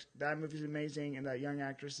Project. That movie's amazing, and that young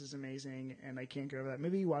actress is amazing, and I can't get over that.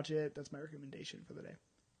 Maybe you watch it. That's my recommendation for the day.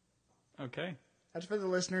 Okay. That's for the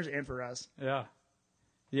listeners and for us. Yeah.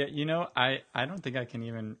 Yeah, I don't think I can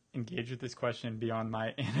even engage with this question beyond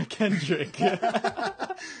my Anna Kendrick.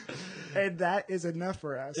 And that is enough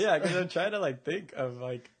for us. Yeah, because I'm trying to like think of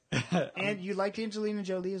like. And you liked Angelina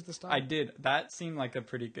Jolie as the star? I did. That seemed like a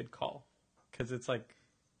pretty good call, because it's like,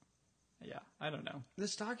 yeah, I don't know. The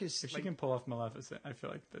Stock is If she like, can pull off Maleficent, I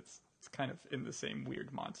feel like it's kind of in the same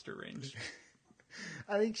weird monster range.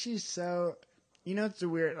 I think she's so. It's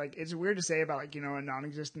weird to say about like a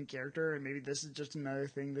non-existent character, and maybe this is just another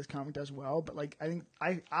thing this comic does well. But like I think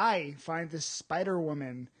I find this Spider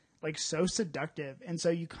Woman like so seductive, and so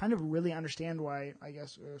you kind of really understand why, I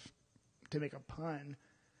guess, to make a pun,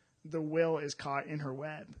 the Will is caught in her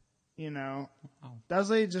web. That was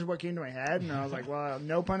like just what came to my head, and I was like, well,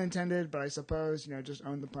 no pun intended, but I suppose just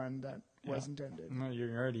own the pun that was intended. No,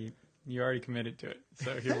 you already committed to it,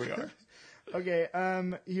 so here we are. Okay,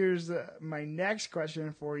 here's my next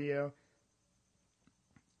question for you.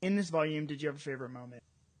 In this volume, did you have a favorite moment?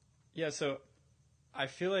 Yeah, so I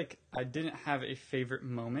feel like I didn't have a favorite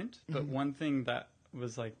moment, but one thing that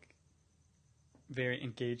was like very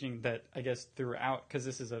engaging that I guess throughout, because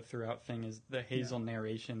this is a throughout thing, is the Hazel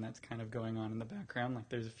narration that's kind of going on in the background. Like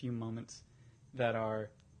there's a few moments that are,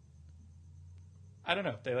 I don't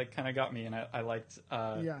know, they like kind of got me, and I liked.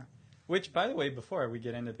 Which, by the way, before we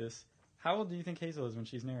get into this, how old do you think Hazel is when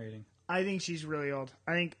she's narrating? I think she's really old.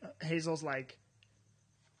 I think Hazel's like,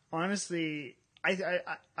 honestly,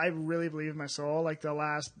 I really believe in my soul. Like the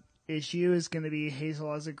last issue is going to be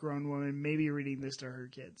Hazel as a grown woman, maybe reading this to her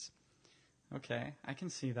kids. Okay, I can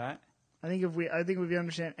see that. I think if we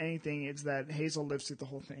understand anything, it's that Hazel lives through the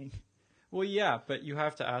whole thing. Well, yeah, but you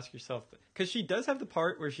have to ask yourself, because she does have the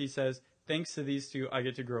part where she says, "Thanks to these two, I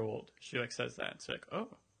get to grow old." She like says that. It's like, oh.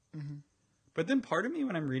 Mm-hmm. But then part of me,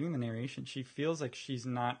 when I'm reading the narration, she feels like she's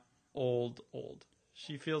not old.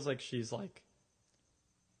 She feels like she's like,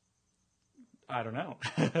 I don't know,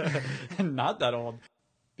 not that old.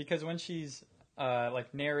 Because when she's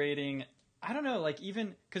like narrating, I don't know, like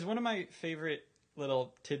even, because one of my favorite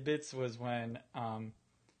little tidbits was when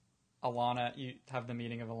Alana, you have the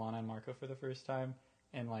meeting of Alana and Marco for the first time,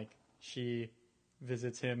 and like she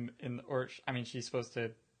visits him she's supposed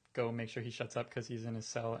to go make sure he shuts up because he's in his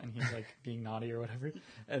cell and he's like being naughty or whatever,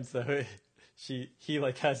 and so he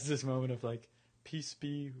like has this moment of like, peace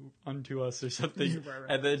be unto us or something, right.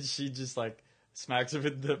 And then she just like smacks him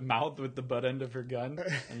in the mouth with the butt end of her gun,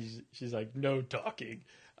 and she's like, no talking.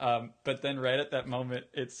 But then right at that moment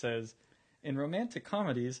it says, in romantic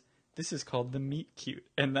comedies, this is called the meet cute,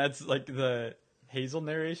 and that's like the Hazel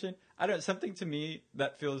narration. I don't, something to me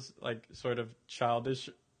that feels like sort of childish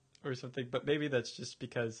or something, but maybe that's just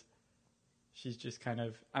because she's just kind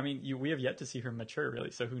of, I mean, we have yet to see her mature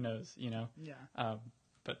really, so who knows, you know? Yeah.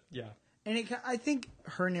 But yeah. And I think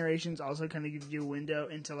her narrations also kind of give you a window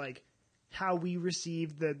into like how we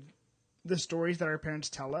receive the stories that our parents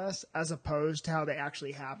tell us as opposed to how they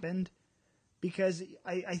actually happened. Because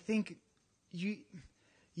I think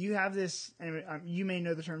you have this, and you may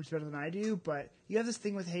know the terms better than I do, but you have this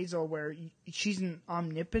thing with Hazel where she's an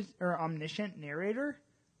omniscient narrator,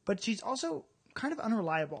 but she's also kind of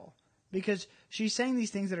unreliable because she's saying these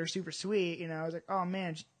things that are super sweet. You know, I was like, oh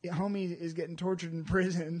man, homie is getting tortured in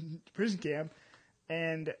prison camp,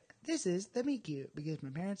 and this is the meet cute because my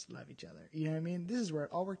parents love each other. You know what I mean? This is where it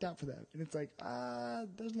all worked out for them, and it's like,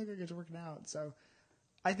 doesn't look like it's working out. So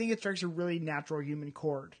I think it strikes a really natural human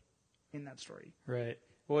chord in that story. Right.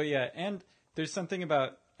 Well, yeah, and there's something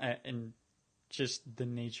about and just the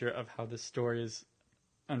nature of how the story is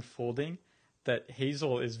unfolding that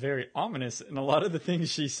Hazel is very ominous in a lot of the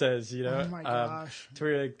things she says, you know? Oh my gosh. To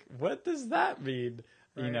where you're like, what does that mean?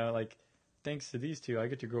 Right. You know, like, thanks to these two, I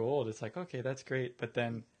get to grow old. It's like, okay, that's great. But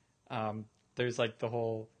then there's like the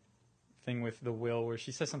whole thing with the will where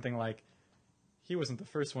she says something like, he wasn't the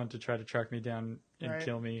first one to try to track me down and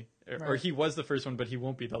kill me. Or he was the first one, but he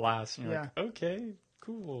won't be the last. And you're like, okay,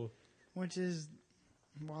 cool. Which is,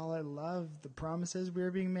 while I love the promises we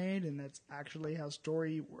are being made, and that's actually how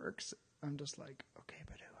story works, I'm just like, okay,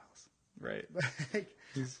 but who else? Right.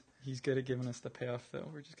 He's good at giving us the payoff, though.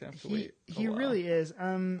 We're just going to have to wait. He really is.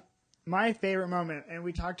 My favorite moment, and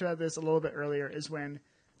we talked about this a little bit earlier, is when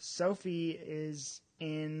Sophie is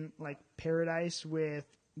in like paradise with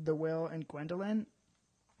the Will and Gwendolyn,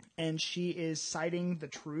 and she is citing the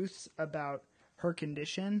truths about her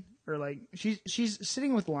condition, or like she's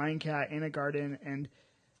sitting with Lion Cat in a garden, and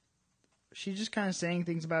she's just kind of saying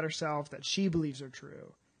things about herself that she believes are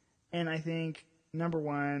true. And I think, number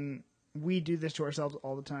one, we do this to ourselves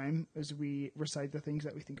all the time, is we recite the things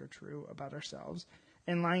that we think are true about ourselves.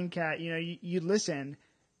 And Lion Cat, you know, you listen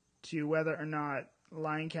to whether or not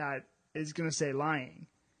Lion Cat is going to say lying.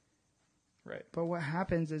 Right. But what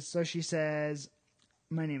happens is, so she says,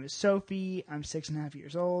 my name is Sophie, I'm 6.5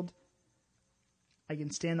 years old. I can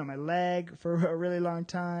stand on my leg for a really long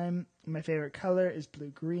time. My favorite color is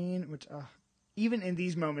blue-green, which, even in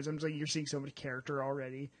these moments, I'm just like, you're seeing so much character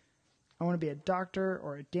already. I want to be a doctor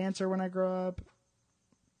or a dancer when I grow up.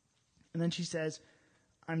 And then she says,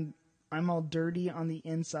 I'm all dirty on the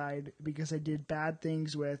inside because I did bad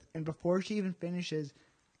things with, and before she even finishes,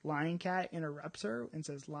 Lion Cat interrupts her and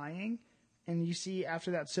says lying. And you see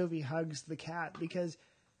after that, Sophie hugs the cat, because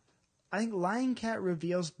I think Lion Cat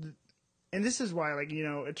reveals, and this is why, like, you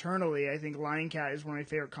know, eternally, I think Lion Cat is one of my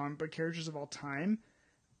favorite comic book characters of all time,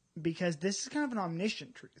 because this is kind of an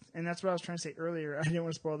omniscient truth. And that's what I was trying to say earlier. I didn't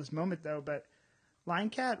want to spoil this moment, though, but Lion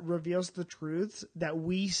Cat reveals the truths that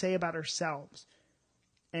we say about ourselves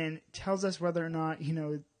and tells us whether or not, you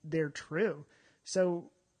know, they're true. So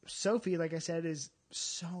Sophie, like I said, is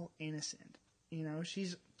so innocent. You know,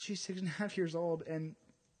 she's 6.5 years old, and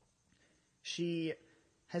she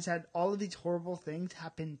has had all of these horrible things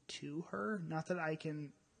happen to her. Not that I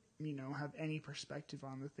can have any perspective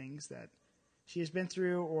on the things that she has been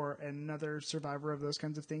through or another survivor of those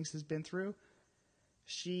kinds of things has been through.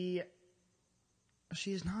 She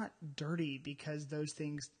is not dirty because those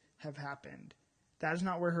things have happened. That is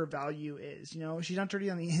not where her value is. She's not dirty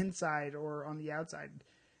on the inside or on the outside.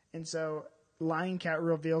 And so Lion Cat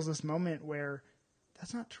reveals this moment where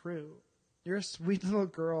that's not true. You're a sweet little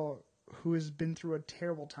girl who has been through a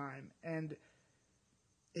terrible time. And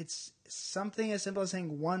it's something as simple as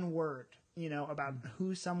saying one word, about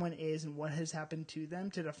who someone is and what has happened to them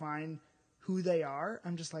to define who they are.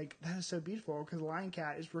 I'm just like, that is so beautiful, because Lion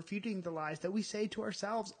Cat is refuting the lies that we say to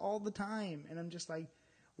ourselves all the time. And I'm just like,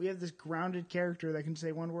 we have this grounded character that can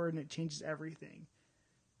say one word and it changes everything.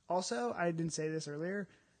 Also, I didn't say this earlier,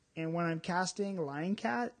 and when I'm casting Lion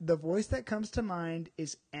Cat, the voice that comes to mind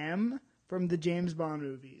is M from the James Bond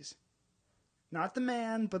movies. Not the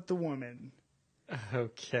man, but the woman.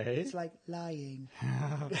 Okay. It's like lying.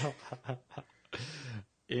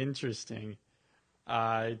 Interesting.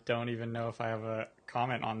 I don't even know if I have a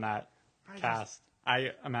comment on that cast.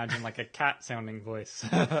 I imagine like a cat sounding voice.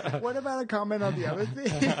 What about a comment on the other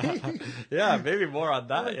thing? Yeah, maybe more on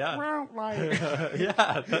that. Like, yeah. Meow, lying.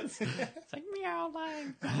 Yeah, it's like meow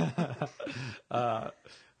lying.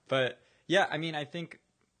 But yeah, I mean, I think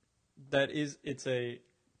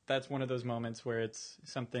that's one of those moments where it's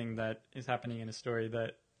something that is happening in a story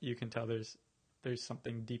that you can tell there's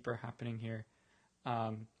something deeper happening here.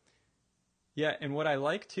 Yeah, and what I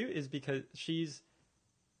like too is because she's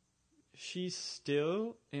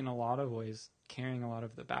still in a lot of ways carrying a lot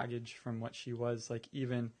of the baggage from what she was, like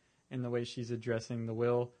even in the way she's addressing the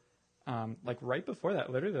will. Like right before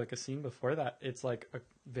that, literally like a scene before that, it's like a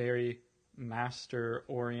very master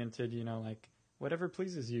oriented, like whatever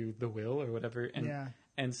pleases you, the will or whatever.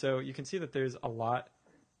 And so you can see that there's a lot,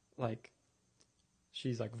 like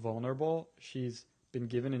she's like vulnerable. She's been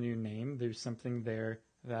given a new name. There's something there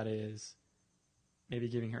that is maybe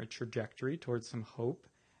giving her a trajectory towards some hope.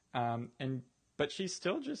 But she's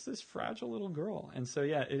still just this fragile little girl. And so,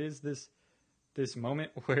 yeah, it is this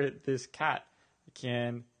moment where this cat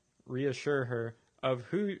can reassure her of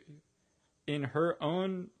who, in her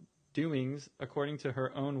own doings, according to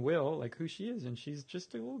her own will, like who she is. And she's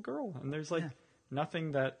just a little girl. And there's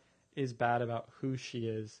nothing that is bad about who she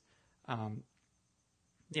is. And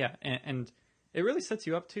it really sets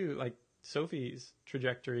you up too. Like Sophie's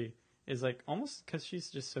trajectory is like almost because she's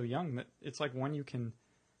just so young that it's like one you can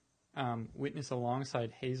witness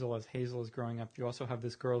alongside Hazel as Hazel is growing up. You also have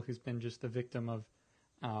this girl who's been just the victim of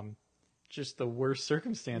just the worst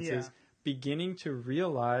circumstances, beginning to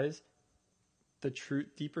realize the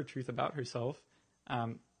deeper truth about herself,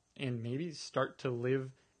 and maybe start to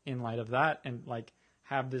live in light of that and like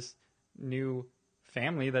have this new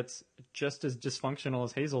family that's just as dysfunctional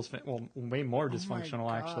as Hazel's way more dysfunctional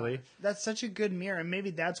actually. That's such a good mirror, and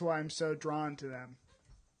maybe that's why I'm so drawn to them.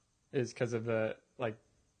 Is because of the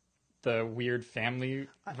weird family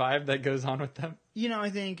vibe that goes on with them. I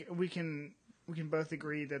think we can both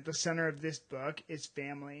agree that the center of this book is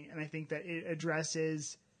family, and I think that it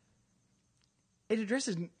addresses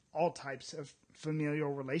all types of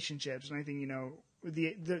familial relationships, and I think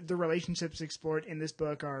the relationships explored in this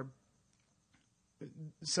book are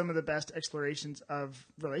some of the best explorations of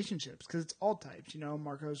relationships, because it's all types.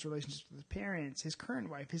 Marco's relationships with his parents, his current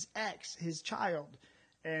wife, his ex, his child,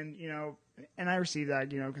 and and I receive that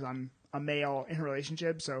because I'm a male in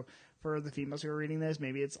relationships. So for the females who are reading this,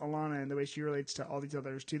 maybe it's Alana and the way she relates to all these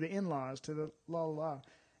others, to the in-laws, to the la.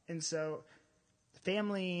 And so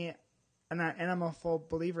family, and I'm a full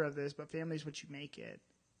believer of this, but family is what you make it.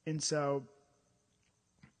 And so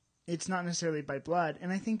it's not necessarily by blood.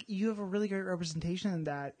 And I think you have a really great representation in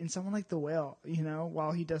that in someone like the Will,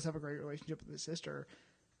 while he does have a great relationship with his sister,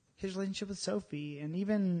 his relationship with Sophie, and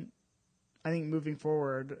even I think moving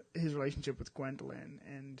forward, his relationship with Gwendolyn,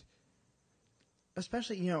 and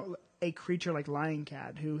especially, a creature like Lion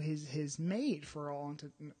Cat, who is his mate for all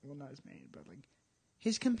intents, well, not his mate, but like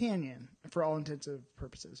his companion for all intents and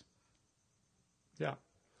purposes. Yeah.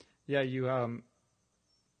 Yeah, you,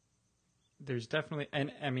 there's definitely,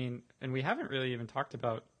 and we haven't really even talked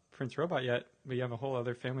about Prince Robot yet, but you have a whole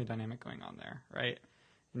other family dynamic going on there, right?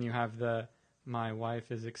 And you have my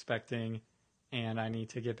wife is expecting, and I need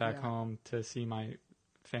to get back home to see my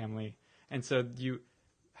family. And so you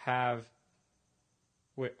have,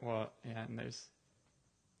 and there's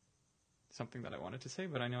something that I wanted to say,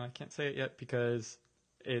 but I know I can't say it yet because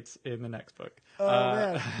it's in the next book. Oh,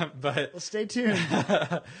 man. But stay tuned.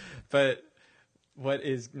 But what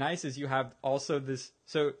is nice is you have also this,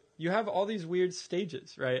 so you have all these weird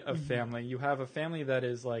stages, right, of family. You have a family that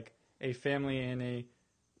is like a family in a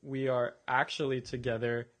we are actually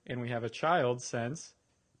together and we have a child since.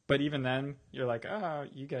 But even then, you're like, oh,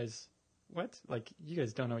 you guys, what? Like, you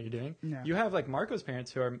guys don't know what you're doing. Yeah. You have like Marco's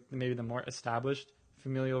parents who are maybe the more established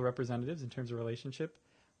familial representatives in terms of relationship.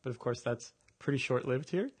 But of course, that's pretty short lived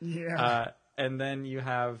here. Yeah. And then you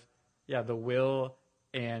have, the Will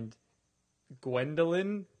and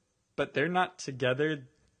Gwendolyn, but they're not together.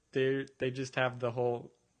 They just have the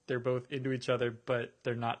whole, they're both into each other, but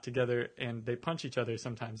they're not together, and they punch each other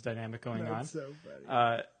sometimes dynamic going on. That's so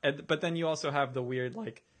funny. But then you also have the weird,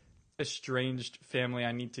 like, estranged family,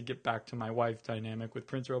 I need to get back to my wife dynamic with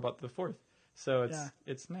Prince Robot the Fourth. So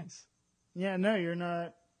it's nice. Yeah, no, you're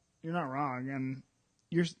not wrong. And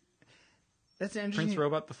that's interesting. Prince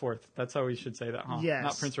Robot the Fourth. That's how we should say that, huh? Yes.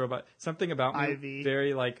 Not Prince Robot. Something about me Ivy.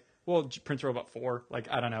 very like, well, Prince Robot 4. Like,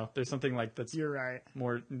 I don't know. There's something like that's You're right.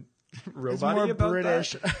 more It's robot-y more about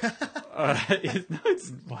British. that. No,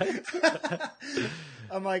 it's what?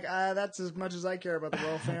 I'm like, that's as much as I care about the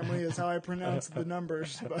royal family is how I pronounce the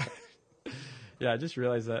numbers. But Yeah, I just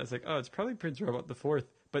realized that. It's like, oh, it's probably Prince Robot the Fourth.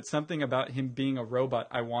 But something about him being a robot,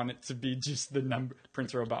 I want it to be just the number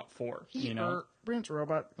Prince Robot 4. You know, Prince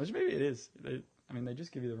Robot. which maybe it is. They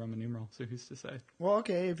just give you the Roman numeral, so who's to say? Well,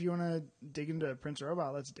 okay, if you want to dig into Prince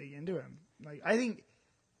Robot, let's dig into him. Like, I think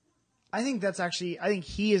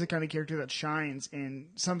he is the kind of character that shines in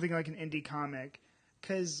something like an indie comic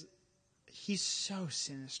because he's so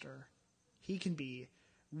sinister. He can be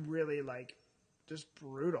really like just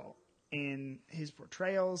brutal in his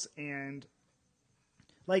portrayals and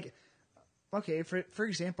like, okay, for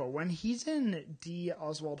example, when he's in D.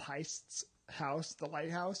 Oswald Heist's house, the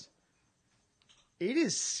lighthouse, it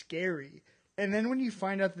is scary. And then when you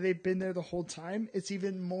find out that they've been there the whole time, it's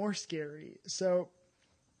even more scary. So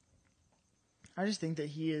I just think that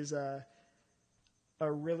he is a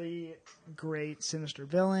really great sinister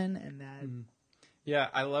villain, and that Yeah,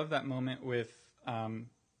 I love that moment with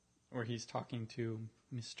where he's talking to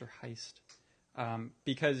Mr. Heist,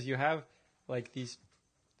 because you have like these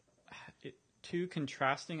two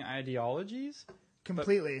contrasting ideologies,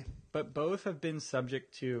 completely. but both have been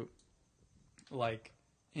subject to like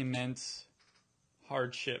immense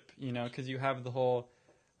hardship, because you have the whole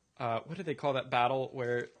what do they call that battle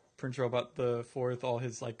where Prince Robot the Fourth, all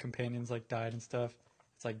his like companions like died and stuff.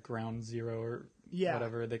 It's like Ground Zero or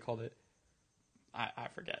whatever they called it. I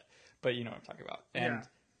forget, but you know what I'm talking about. And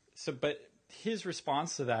so, but his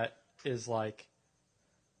response to that is like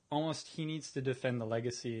almost he needs to defend the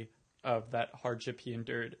legacy of that hardship he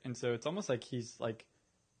endured, and so it's almost like he's like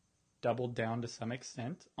doubled down to some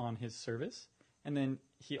extent on his service. And then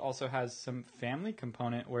he also has some family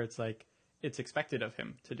component where it's like it's expected of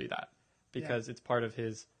him to do that because it's part of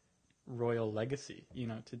his royal legacy,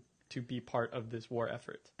 to be part of this war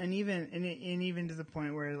effort. And even to the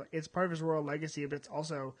point where it's part of his royal legacy, but it's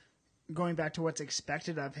also going back to what's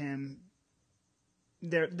expected of him.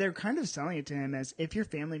 They're kind of selling it to him as if your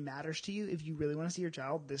family matters to you, if you really want to see your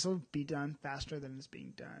child, this will be done faster than it's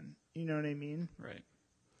being done. You know what I mean? Right.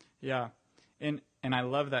 Yeah. And I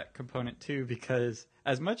love that component too, because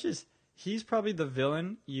as much as he's probably the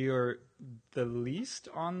villain you're the least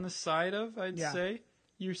on the side of, I'd say,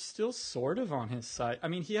 you're still sort of on his side. I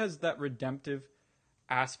mean, he has that redemptive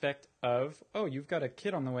aspect of, oh, you've got a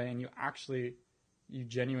kid on the way and you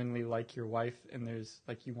genuinely like your wife and there's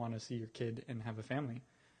like, you want to see your kid and have a family,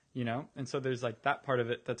 And so there's like that part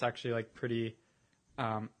of it that's actually like pretty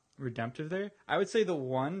redemptive there. I would say the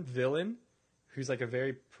one villain who's like a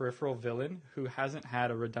very peripheral villain who hasn't had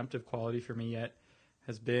a redemptive quality for me yet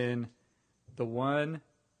has been the one,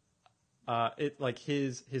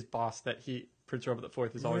 his boss that Prince Robot the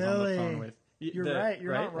Fourth is always on the phone with. You're right.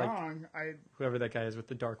 You're not wrong. Whoever that guy is with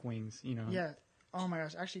the dark wings, Yeah. Oh my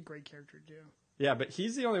gosh. Actually, great character too. Yeah, but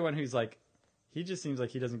he's the only one who's like, he just seems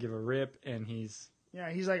like he doesn't give a rip, and he's. Yeah,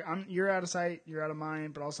 he's like, you're out of sight, you're out of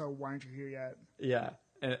mind, but also, why aren't you here yet? Yeah.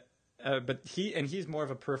 But he's more of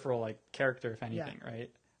a peripheral like character, if anything, right?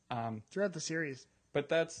 Throughout the series. But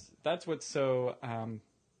that's what's so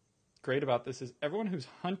great about this is everyone who's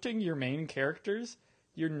hunting your main characters,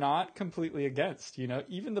 you're not completely against.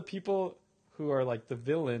 Even the people who are like the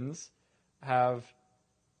villains have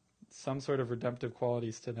some sort of redemptive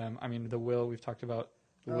qualities to them. I mean, the Will we've talked about.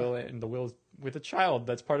 The Will and the Will's with a child.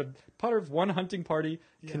 That's part of one hunting party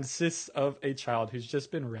consists of a child who's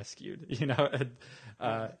just been rescued. And,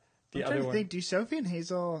 I'm trying to think, do Sophie and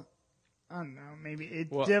Hazel, I don't know, maybe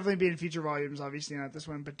definitely be in future volumes, obviously not this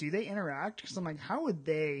one, but do they interact? Because I'm like, how would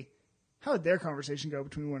their conversation go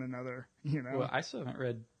between one another? Well, I still haven't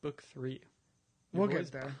read book 3. We'll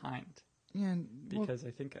get there. Behind. Yeah, because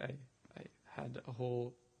I think I had a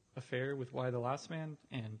whole affair with Y the Last Man,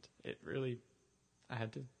 and it really, I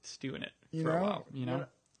had to stew in it You for a know? while. You know,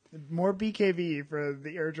 More BKV for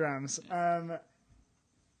the eardrums.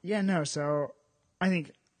 Yeah, no. So I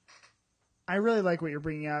think I really like what you're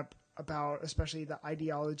bringing up about, especially the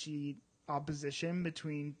ideology opposition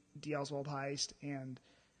between D. Oswald Heist and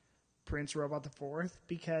Prince Robot the Fourth,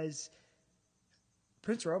 because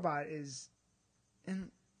Prince Robot is, and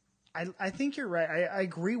I think you're right. I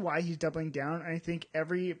agree why he's doubling down. I think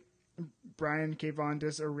Brian K. Vaughan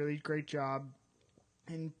does a really great job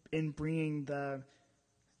in bringing the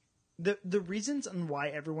reasons on why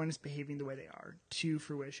everyone is behaving the way they are to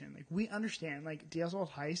fruition. Like, we understand, like, D. Oswald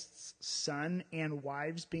Heist's son and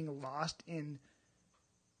wives being lost in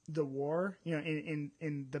the war, you know,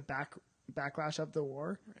 in the backlash of the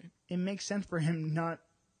war. Right. It makes sense for him not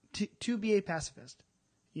to be a pacifist,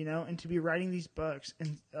 you know, and to be writing these books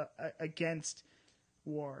and against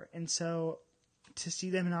war. And so to see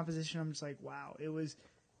them in opposition, I'm just like, wow, it was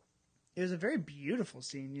a very beautiful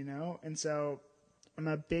scene, you know? And so I'm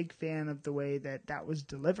a big fan of the way that was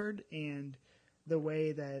delivered and the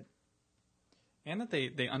way that... And that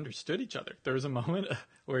they understood each other. There was a moment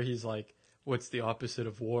where he's like, what's the opposite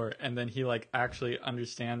of war? And then he, like, actually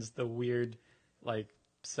understands the weird, like,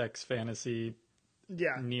 sex fantasy,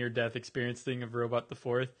 near-death experience thing of Robot the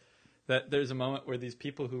Fourth. That there's a moment where these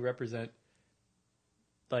people who represent,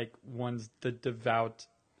 like, one's the devout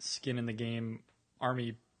skin-in-the-game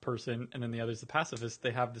army person, and then the other's the pacifist, they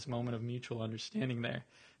have this moment of mutual understanding there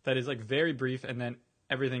that is, like, very brief, and then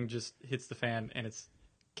everything just hits the fan, and it's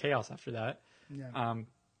chaos after that. Yeah.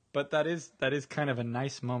 But that is kind of a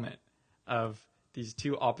nice moment of these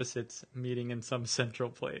two opposites meeting in some central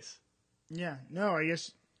place. Yeah. No, I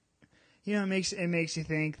guess, you know, it makes you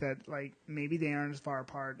think that, like, maybe they aren't as far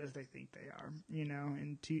apart as they think they are, you know,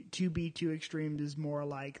 and to be too extremes is more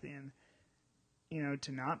alike than, you know,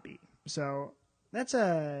 to not be. So that's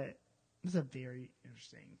a very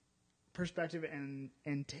interesting perspective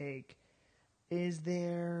and take. Is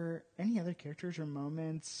there any other characters or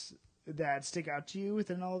moments that stick out to you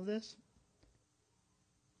within all of this?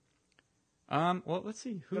 Well, let's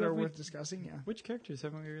see. Who are worth discussing? Yeah. Which characters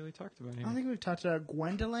haven't we really talked about here? I don't think we've talked about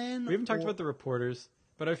Gwendolyn. We haven't talked about the reporters,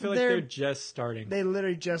 but I feel like they're just starting. They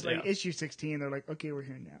literally just, like, issue 16, they're like, okay, we're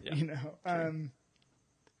here now. Yeah. You know?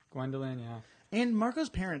 Gwendolyn, yeah. And Marco's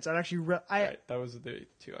parents. I'd actually... Right, that was the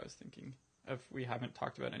two I was thinking. If we haven't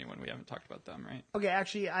talked about anyone, we haven't talked about them, right? Okay,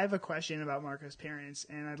 actually, I have a question about Marco's parents,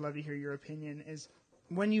 and I'd love to hear your opinion. Is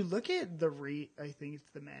when you look at I think it's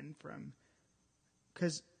the men from...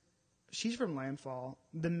 Because she's from Landfall.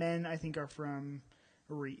 The men, I think, are from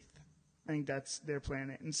Wreath. I think that's their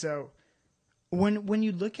planet. And so when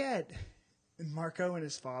you look at Marco and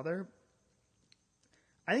his father,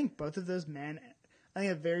 I think both of those men... I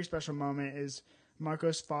think a very special moment is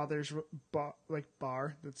Marco's father's,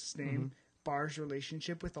 Bar, that's his name, mm-hmm. Bar's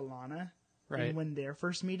relationship with Alana. Right. And when they're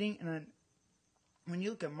first meeting. And then when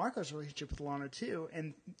you look at Marco's relationship with Alana, too,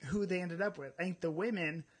 and who they ended up with, I think the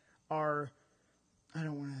women are, I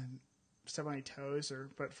don't want to step on any toes,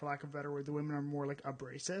 but for lack of a better word, the women are more, like,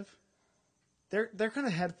 abrasive. They're kind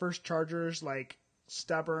of head first chargers, like,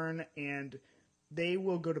 stubborn, and they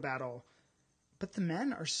will go to battle. But the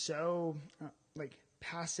men are so... like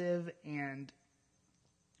passive and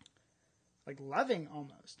like loving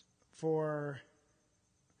almost for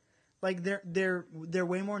like they're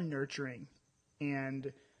way more nurturing.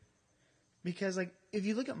 And because, like, if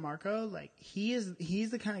you look at Marco, like he's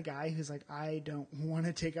the kind of guy who's like, I don't want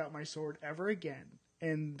to take out my sword ever again.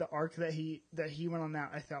 And the arc that he went on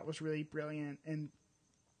that I thought was really brilliant. And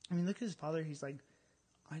I mean, look at his father, he's like,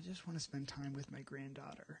 I just want to spend time with my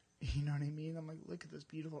granddaughter. You know what I mean? I'm like, look at those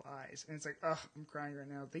beautiful eyes. And it's like, ugh, I'm crying right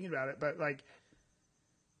now thinking about it. But, like,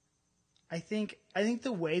 I think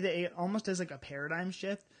the way that it almost does, like, a paradigm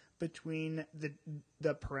shift between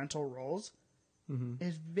the parental roles mm-hmm.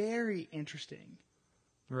 is very interesting.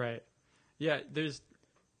 Right. Yeah,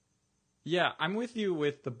 I'm with you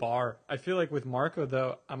with the Bar. I feel like with Marco,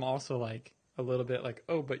 though, I'm also, like, a little bit like,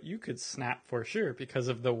 oh, but you could snap for sure because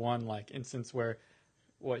of the one, like, instance where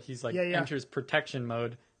he's like enters protection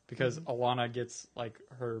mode because mm-hmm. Alana gets like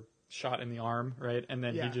her shot in the arm, right? And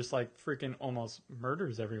then he just like freaking almost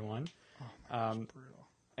murders everyone. Oh my gosh, brutal.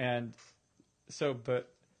 And so,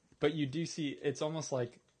 but you do see it's almost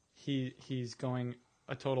like he's going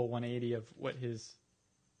a total 180 of what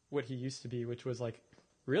he used to be, which was like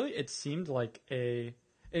really it seemed like and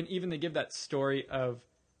even they give that story of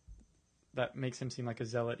that makes him seem like a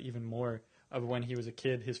zealot even more of when he was a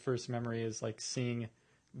kid. His first memory is like seeing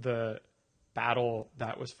the battle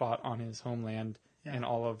that was fought on his homeland and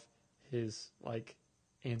all of his like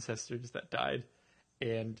ancestors that died.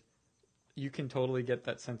 And you can totally get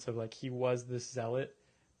that sense of like he was this zealot,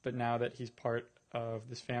 but now that he's part of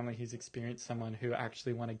this family, he's experienced someone who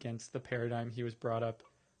actually went against the paradigm he was brought up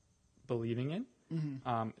believing in,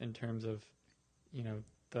 in terms of, you know,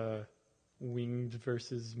 the winged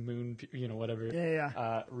versus moon, you know, whatever,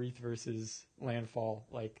 wreath versus landfall.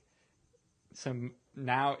 Like, some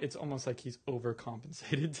now it's almost like he's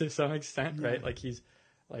overcompensated to some extent, right? Like he's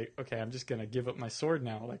like, okay, I'm just gonna give up my sword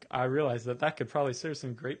now. Like, I realize that could probably serve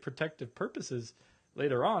some great protective purposes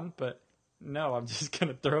later on, but no, I'm just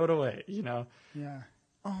gonna throw it away, you know? Yeah.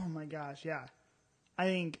 Oh my gosh, yeah. I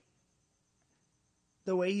think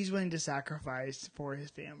the way he's willing to sacrifice for his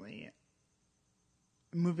family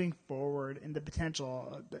moving forward and the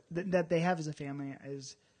potential that they have as a family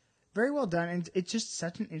is very well done. And it's just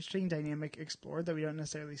such an interesting dynamic explored that we don't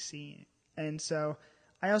necessarily see. And so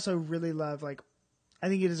I also really love, like, I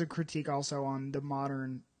think it is a critique also on the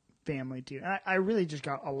modern family too. And I really just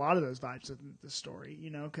got a lot of those vibes of the story, you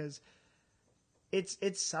know, because it's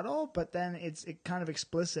subtle, but then it's kind of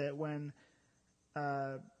explicit when,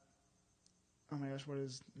 oh my gosh, what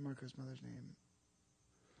is Marco's mother's name?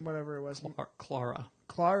 Whatever it was. Clara.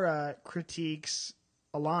 Clara critiques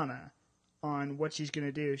Alana on what she's going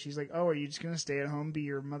to do. She's like, oh, are you just going to stay at home, be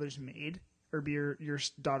your mother's maid, or be your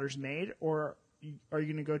daughter's maid, or are you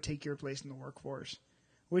going to go take your place in the workforce?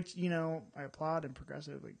 Which, you know, I applaud and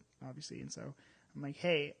progressive, like, obviously. And so I'm like,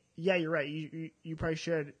 hey, yeah, you're right. You probably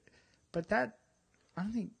should. But that, I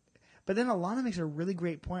don't think. But then Alana makes a really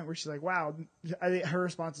great point where she's like, wow, her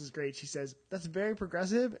response is great. She says, that's very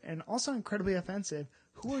progressive and also incredibly offensive.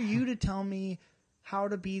 Who are you to tell me how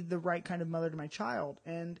to be the right kind of mother to my child?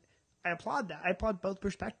 And I applaud that. I applaud both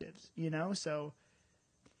perspectives, you know? So.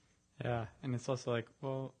 Yeah. And it's also like,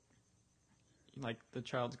 well, like the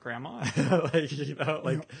child's grandma, like, you know,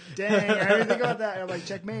 like. Dang, I didn't think about that. I'm like,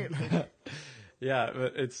 checkmate. Yeah,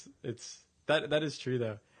 but it's that is true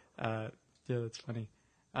though. Yeah, that's funny.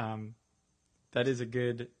 That is a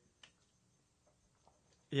good.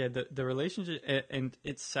 Yeah, the relationship, and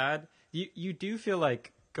it's sad. You do feel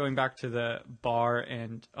like, going back to the Bar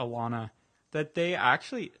and Alana, that they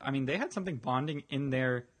actually, I mean, they had something bonding in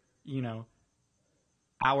their, you know,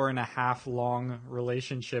 hour and a half long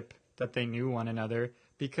relationship, that they knew one another,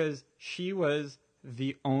 because she was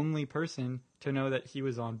the only person to know that he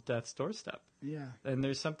was on death's doorstep. Yeah. And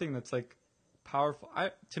there's something that's like powerful.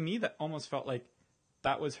 To me, that almost felt like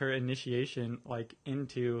that was her initiation, like,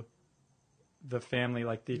 into the family,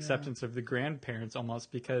 like the acceptance of the grandparents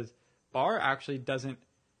almost, because Bar actually doesn't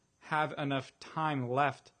have enough time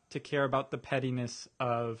left to care about the pettiness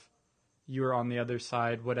of you're on the other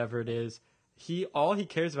side, whatever it is. All he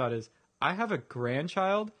cares about is, I have a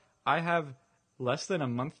grandchild. I have less than a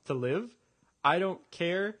month to live. I don't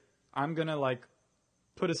care. I'm going to, like,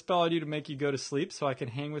 put a spell on you to make you go to sleep so I can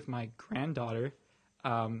hang with my granddaughter.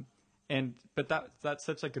 But that's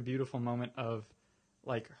such, like, a beautiful moment of,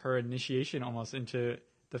 like, her initiation almost into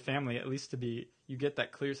the family, at least you get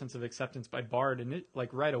that clear sense of acceptance by Bard, and it,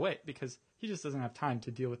 like, right away, because he just doesn't have time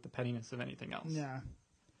to deal with the pettiness of anything else. Yeah.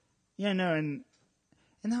 Yeah, no, and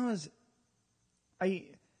that was, I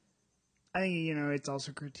think, you know, it's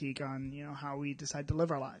also critique on, you know, how we decide to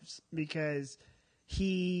live our lives, because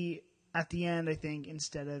he, at the end, I think,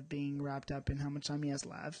 instead of being wrapped up in how much time he has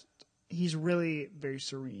left, he's really very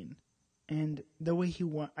serene. And the way he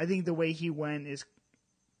went, I think the way he went is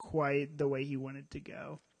quite the way he wanted to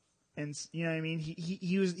go. And, you know what I mean?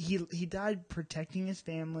 He died protecting his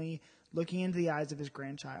family, looking into the eyes of his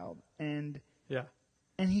grandchild, and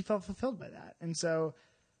he felt fulfilled by that. And so,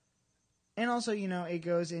 and also, you know, it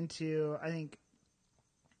goes into, I think,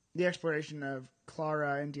 the exploration of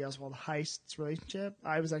Clara and D. Oswald Heist's relationship.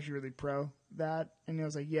 I was actually really pro that, and it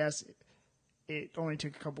was like, yes, it only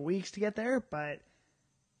took a couple weeks to get there, but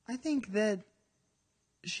I think that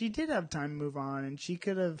she did have time to move on, and she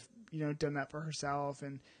could have, you know, done that for herself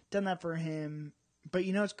and done that for him. But,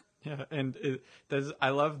 you know, it's... Yeah, and I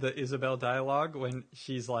love the Isabel dialogue when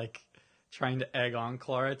she's, like, trying to egg on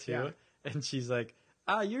Clara, too. Yeah. And she's like,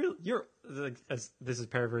 you're like, this is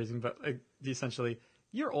paraphrasing, but essentially,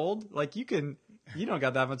 you're old. Like, you don't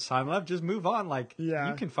got that much time left. Just move on. Like,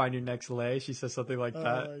 you can find your next lay. She says something like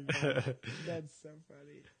that. That's so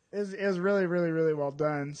funny. It was really, really, really well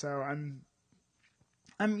done. So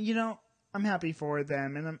you know, I'm happy for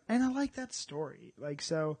them, and I like that story. Like,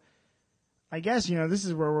 so I guess, you know, this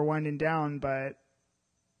is where we're winding down, but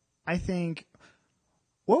I think,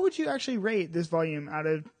 what would you actually rate this volume out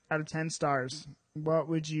of 10 stars? What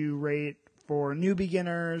would you rate for new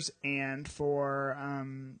beginners and for,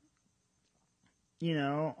 you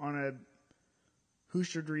know, on a who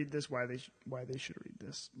should read this, why they should read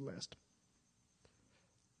this list?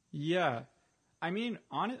 Yeah. I mean,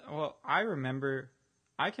 well,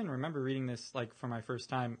 I can remember reading this like for my first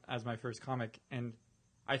time as my first comic, and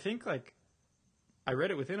I think like I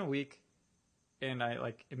read it within a week, and I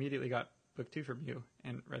like immediately got book 2 from you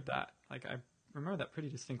and read that. Like I remember that pretty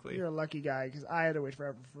distinctly. You're a lucky guy because I had to wait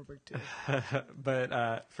forever for book 2.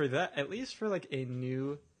 But for that, at least for like a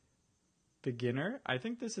new beginner, I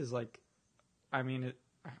think this is like, I mean,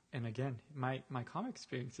 and again, my comic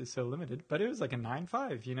experience is so limited, but it was like a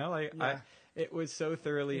 9.5. You know, like Yeah. it was so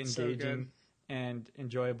thoroughly It's so engaging good. and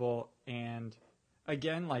enjoyable, and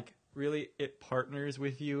again, like really, it partners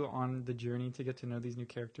with you on the journey to get to know these new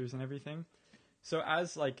characters and everything. So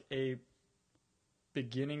as like a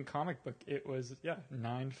beginning comic book, it was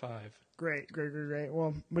 9.5. Great.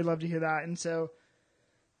 Well, we'd love to hear that. And so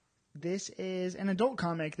this is an adult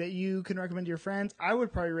comic that you can recommend to your friends. I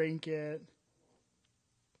would probably rank it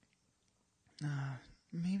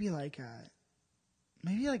maybe like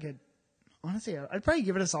a honestly, I'd probably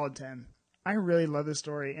give it a solid 10. I really love this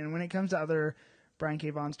story. And when it comes to other Brian K.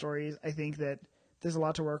 Vaughan stories, I think that there's a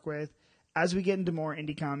lot to work with. As we get into more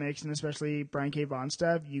indie comics and especially Brian K. Vaughan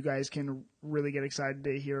stuff, you guys can really get excited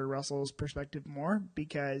to hear Russell's perspective more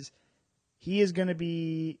because he is going to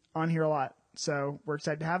be on here a lot. So we're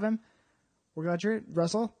excited to have him. We're glad you're here.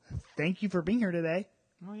 Russell, thank you for being here today.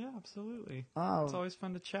 Oh yeah, absolutely. Oh, It's always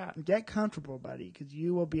fun to chat. get comfortable, buddy, because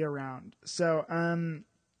you will be around. So,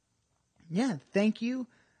 thank you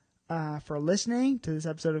for listening to this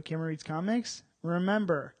episode of Cameron Reads Comics.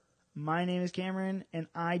 Remember, my name is Cameron, and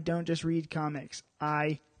I don't just read comics.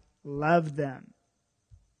 I love them.